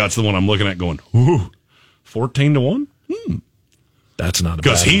Prescott's the one I'm looking at going, ooh, 14 to 1? That's not a bad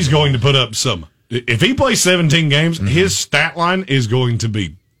because he's going to put up some. If he plays 17 games, his stat line is going to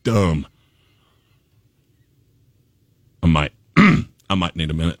be dumb. I might need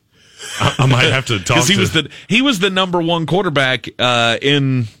a minute. I might have to talk because he was the number one quarterback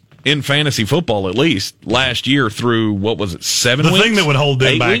in fantasy football, at least last year through what was it, 7 weeks? The thing that would hold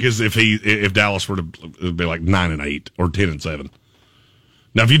them back is if Dallas were to be like 9-8 or 10-7.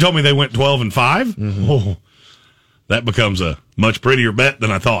 Now, if you told me they went 12-5, that becomes a much prettier bet than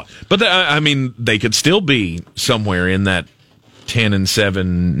I thought. But they could still be somewhere in that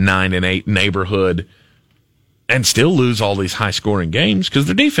 10-7, 9-8 neighborhood, and still lose all these high-scoring games because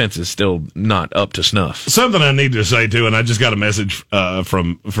their defense is still not up to snuff. Something I need to say, too, and I just got a message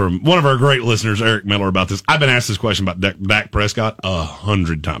from one of our great listeners, Eric Miller, about this. I've been asked this question about Dak Prescott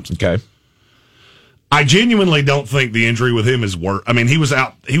 100 times. Okay. I genuinely don't think the injury with him is worse. I mean, he was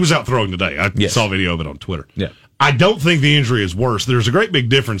out throwing today. I saw a video of it on Twitter. Yeah. I don't think the injury is worse. There's a great big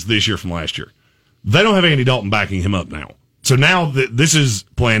difference this year from last year. They don't have Andy Dalton backing him up now. So now this is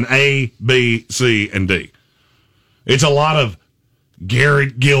plan A, B, C, and D. It's a lot of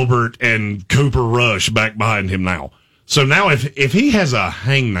Garrett Gilbert and Cooper Rush back behind him now. So now if he has a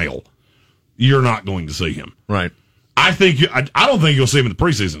hangnail, you're not going to see him. Right. I don't think you'll see him in the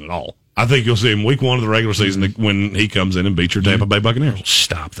preseason at all. I think you'll see him week 1 of the regular season when he comes in and beats your Tampa Bay Buccaneers.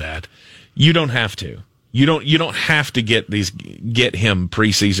 Stop that. You don't have to. You don't have to get him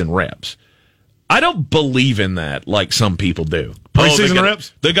preseason reps. I don't believe in that like some people do. Preseason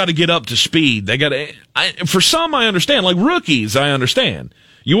reps? They got to get up to speed. For some, I understand. Like rookies, I understand.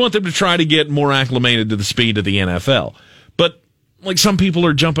 You want them to try to get more acclimated to the speed of the NFL. But like some people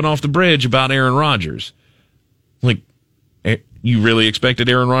are jumping off the bridge about Aaron Rodgers. Like, you really expected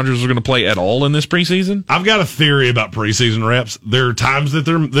Aaron Rodgers was going to play at all in this preseason? I've got a theory about preseason reps. There are times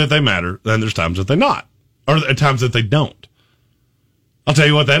that they matter, and there's times that they not, or times that they don't. I'll tell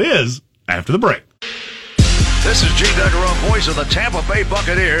you what that is after the break. This is G. Deckerhoff, voice of the Tampa Bay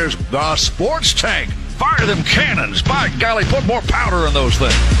Buccaneers, the Sports Tank. Fire them cannons. By golly, put more powder in those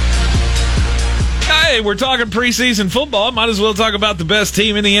things. Hey, we're talking preseason football. Might as well talk about the best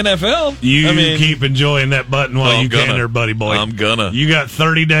team in the NFL. You keep enjoying that button while you can there, buddy boy. I'm gonna. You got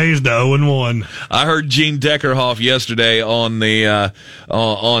 30 days to 0-1. I heard Gene Deckerhoff yesterday on the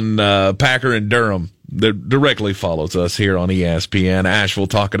Packer and Durham. That directly follows us here on ESPN. Asheville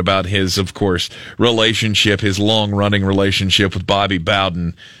talking about his, of course, relationship, his long-running relationship with Bobby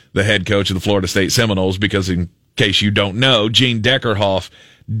Bowden, the head coach of the Florida State Seminoles, because in case you don't know, Gene Deckerhoff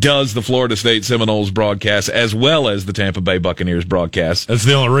does the Florida State Seminoles broadcast as well as the Tampa Bay Buccaneers broadcast. That's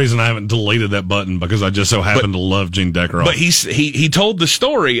the only reason I haven't deleted that button, because I just so happen to love Gene Deckerhoff. But he told the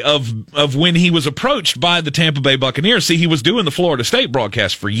story of when he was approached by the Tampa Bay Buccaneers. See, he was doing the Florida State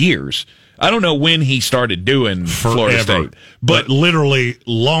broadcast for years. I don't know when he started doing Florida State, but literally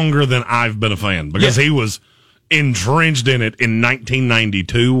longer than I've been a fan, because he was entrenched in it in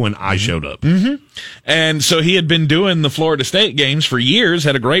 1992 when I showed up. Mm-hmm. And so he had been doing the Florida State games for years,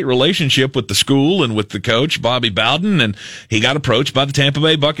 had a great relationship with the school and with the coach, Bobby Bowden, and he got approached by the Tampa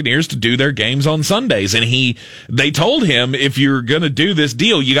Bay Buccaneers to do their games on Sundays. And they told him, if you're going to do this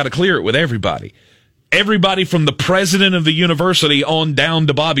deal, you got to clear it with everybody. Everybody from the president of the university on down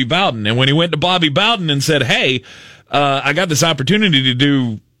to Bobby Bowden. And when he went to Bobby Bowden and said, hey, I got this opportunity to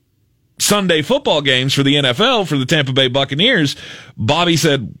do Sunday football games for the NFL for the Tampa Bay Buccaneers, Bobby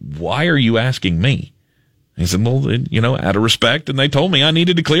said, why are you asking me? He said, well, out of respect. And they told me I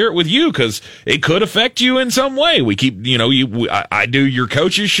needed to clear it with you because it could affect you in some way. We keep, I do your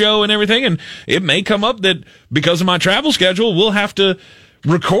coach's show and everything. And it may come up that because of my travel schedule, we'll have to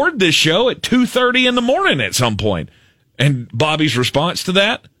record this show at 2:30 in the morning at some point. And Bobby's response to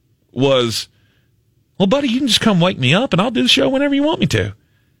that was, well, buddy, you can just come wake me up and I'll do the show whenever you want me to.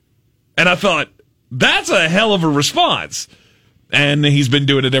 And I thought, that's a hell of a response. And he's been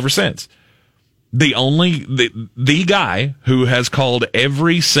doing it ever since. The guy who has called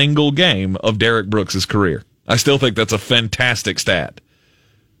every single game of Derek Brooks' career. I still think that's a fantastic stat.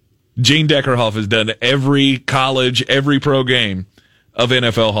 Gene Deckerhoff has done every college, every pro game of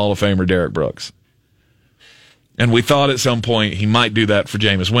NFL Hall of Famer Derek Brooks. And we thought at some point he might do that for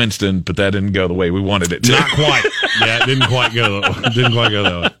Jameis Winston, but that didn't go the way we wanted it to. Not quite. Yeah, it didn't quite go that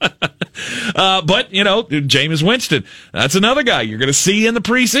way. But, Jameis Winston, that's another guy you're going to see in the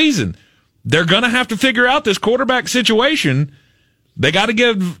preseason. They're going to have to figure out this quarterback situation. They got to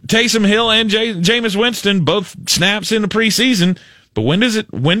give Taysom Hill and Jameis Winston both snaps in the preseason. But when does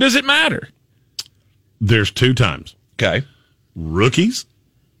it matter? There's 2 times. Okay. Rookies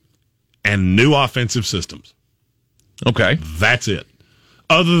and new offensive systems. Okay. That's it.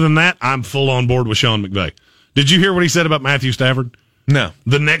 Other than that, I'm full on board with Sean McVay. Did you hear what he said about Matthew Stafford? No.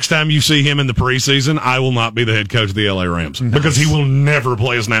 The next time you see him in the preseason, I will not be the head coach of the LA Rams. Nice. Because he will never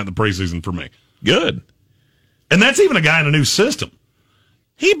play a snap in the preseason for me. Good. And that's even a guy in a new system.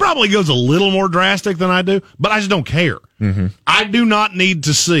 He probably goes a little more drastic than I do, but I just don't care. Mm-hmm. I do not need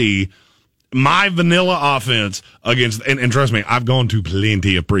to see my vanilla offense against, and trust me, I've gone to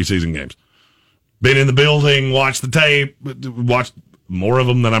plenty of preseason games. Been in the building, watched the tape, watched more of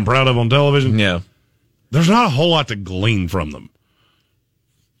them than I'm proud of on television. Yeah. There's not a whole lot to glean from them.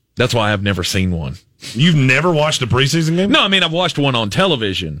 That's why I've never seen one. You've never watched a preseason game? No, I mean, I've watched one on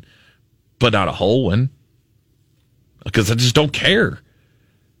television, but not a whole one. because I just don't care.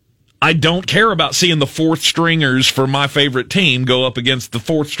 I don't care about seeing the fourth stringers for my favorite team go up against the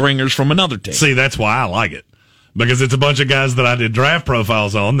fourth stringers from another team. See, that's why I like it. Because it's a bunch of guys that I did draft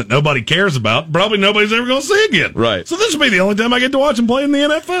profiles on that nobody cares about. Probably nobody's ever going to see again. Right. So this will be the only time I get to watch them play in the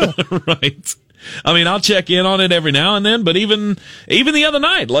NFL. Right. I mean, I'll check in on it every now and then, but even the other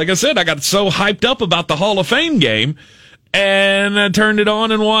night, like I said, I got so hyped up about the Hall of Fame game, and I turned it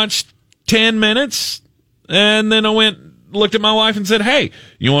on and watched 10 minutes, and then I looked at my wife and said, hey,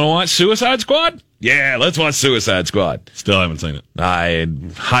 you want to watch Suicide Squad? Yeah, let's watch Suicide Squad. Still haven't seen it. I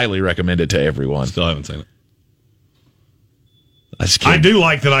highly recommend it to everyone. Still haven't seen it. I do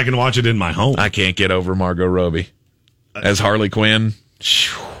like that I can watch it in my home. I can't get over Margot Robbie as Harley Quinn.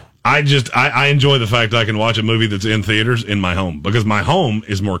 I enjoy the fact I can watch a movie that's in theaters in my home, because my home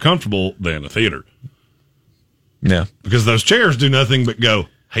is more comfortable than a theater. Yeah. Because those chairs do nothing but go,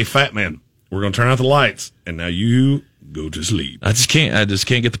 hey, fat man, we're going to turn out the lights, and now you go to sleep. I just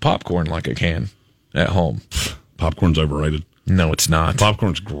can't get the popcorn like I can at home. Popcorn's overrated. No, it's not.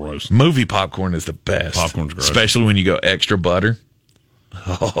 Popcorn's gross. Movie popcorn is the best. Popcorn's gross. Especially when you go extra butter.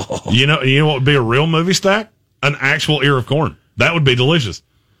 Oh. You know what would be a real movie stack? An actual ear of corn. That would be delicious.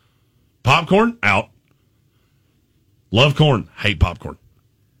 Popcorn, out. Love corn, hate popcorn.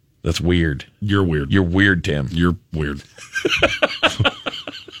 That's weird. You're weird. You're weird, Tim. You're weird.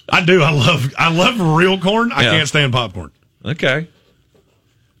 I do. I love real corn. I can't stand popcorn. Okay.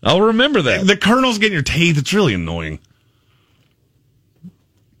 I'll remember that. The kernels get in your teeth. It's really annoying.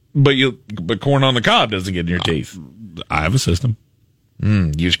 But corn on the cob doesn't get in your teeth. I have a system.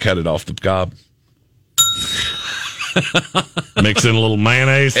 You just cut it off the cob. Mix in a little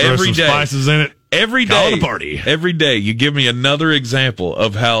mayonnaise, throw some spices in it. Every day. Call it a party. Every day you give me another example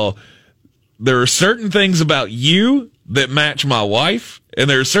of how there are certain things about you that match my wife, and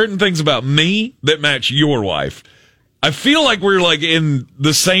there are certain things about me that match your wife. I feel like we're like in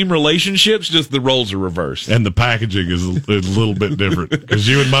the same relationships, just the roles are reversed. And the packaging is a little bit different, because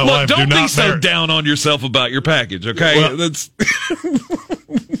you and my wife do not. Don't be so down on yourself about your package, okay? Well, that's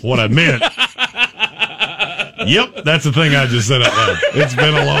what I meant. Yep, that's the thing I just said out loud. It's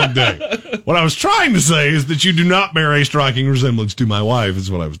been a long day. What I was trying to say is that you do not bear a striking resemblance to my wife. That's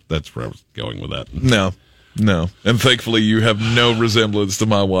where I was going with that. No. And thankfully you have no resemblance to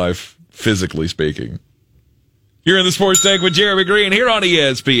my wife, physically speaking. You're in the Sports Tank with Jeremy Greene here on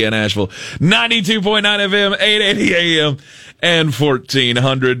ESPN Asheville. 92.9 FM, 880 AM, and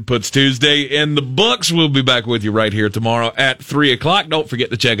 1400 puts Tuesday in the books. We'll be back with you right here tomorrow at 3 o'clock. Don't forget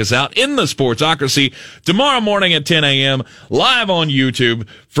to check us out in the Sportsocracy tomorrow morning at 10 a.m. live on YouTube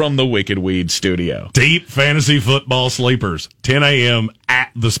from the Wicked Weed Studio. Deep fantasy football sleepers, 10 a.m. at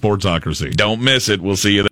the Sportsocracy. Don't miss it. We'll see you there.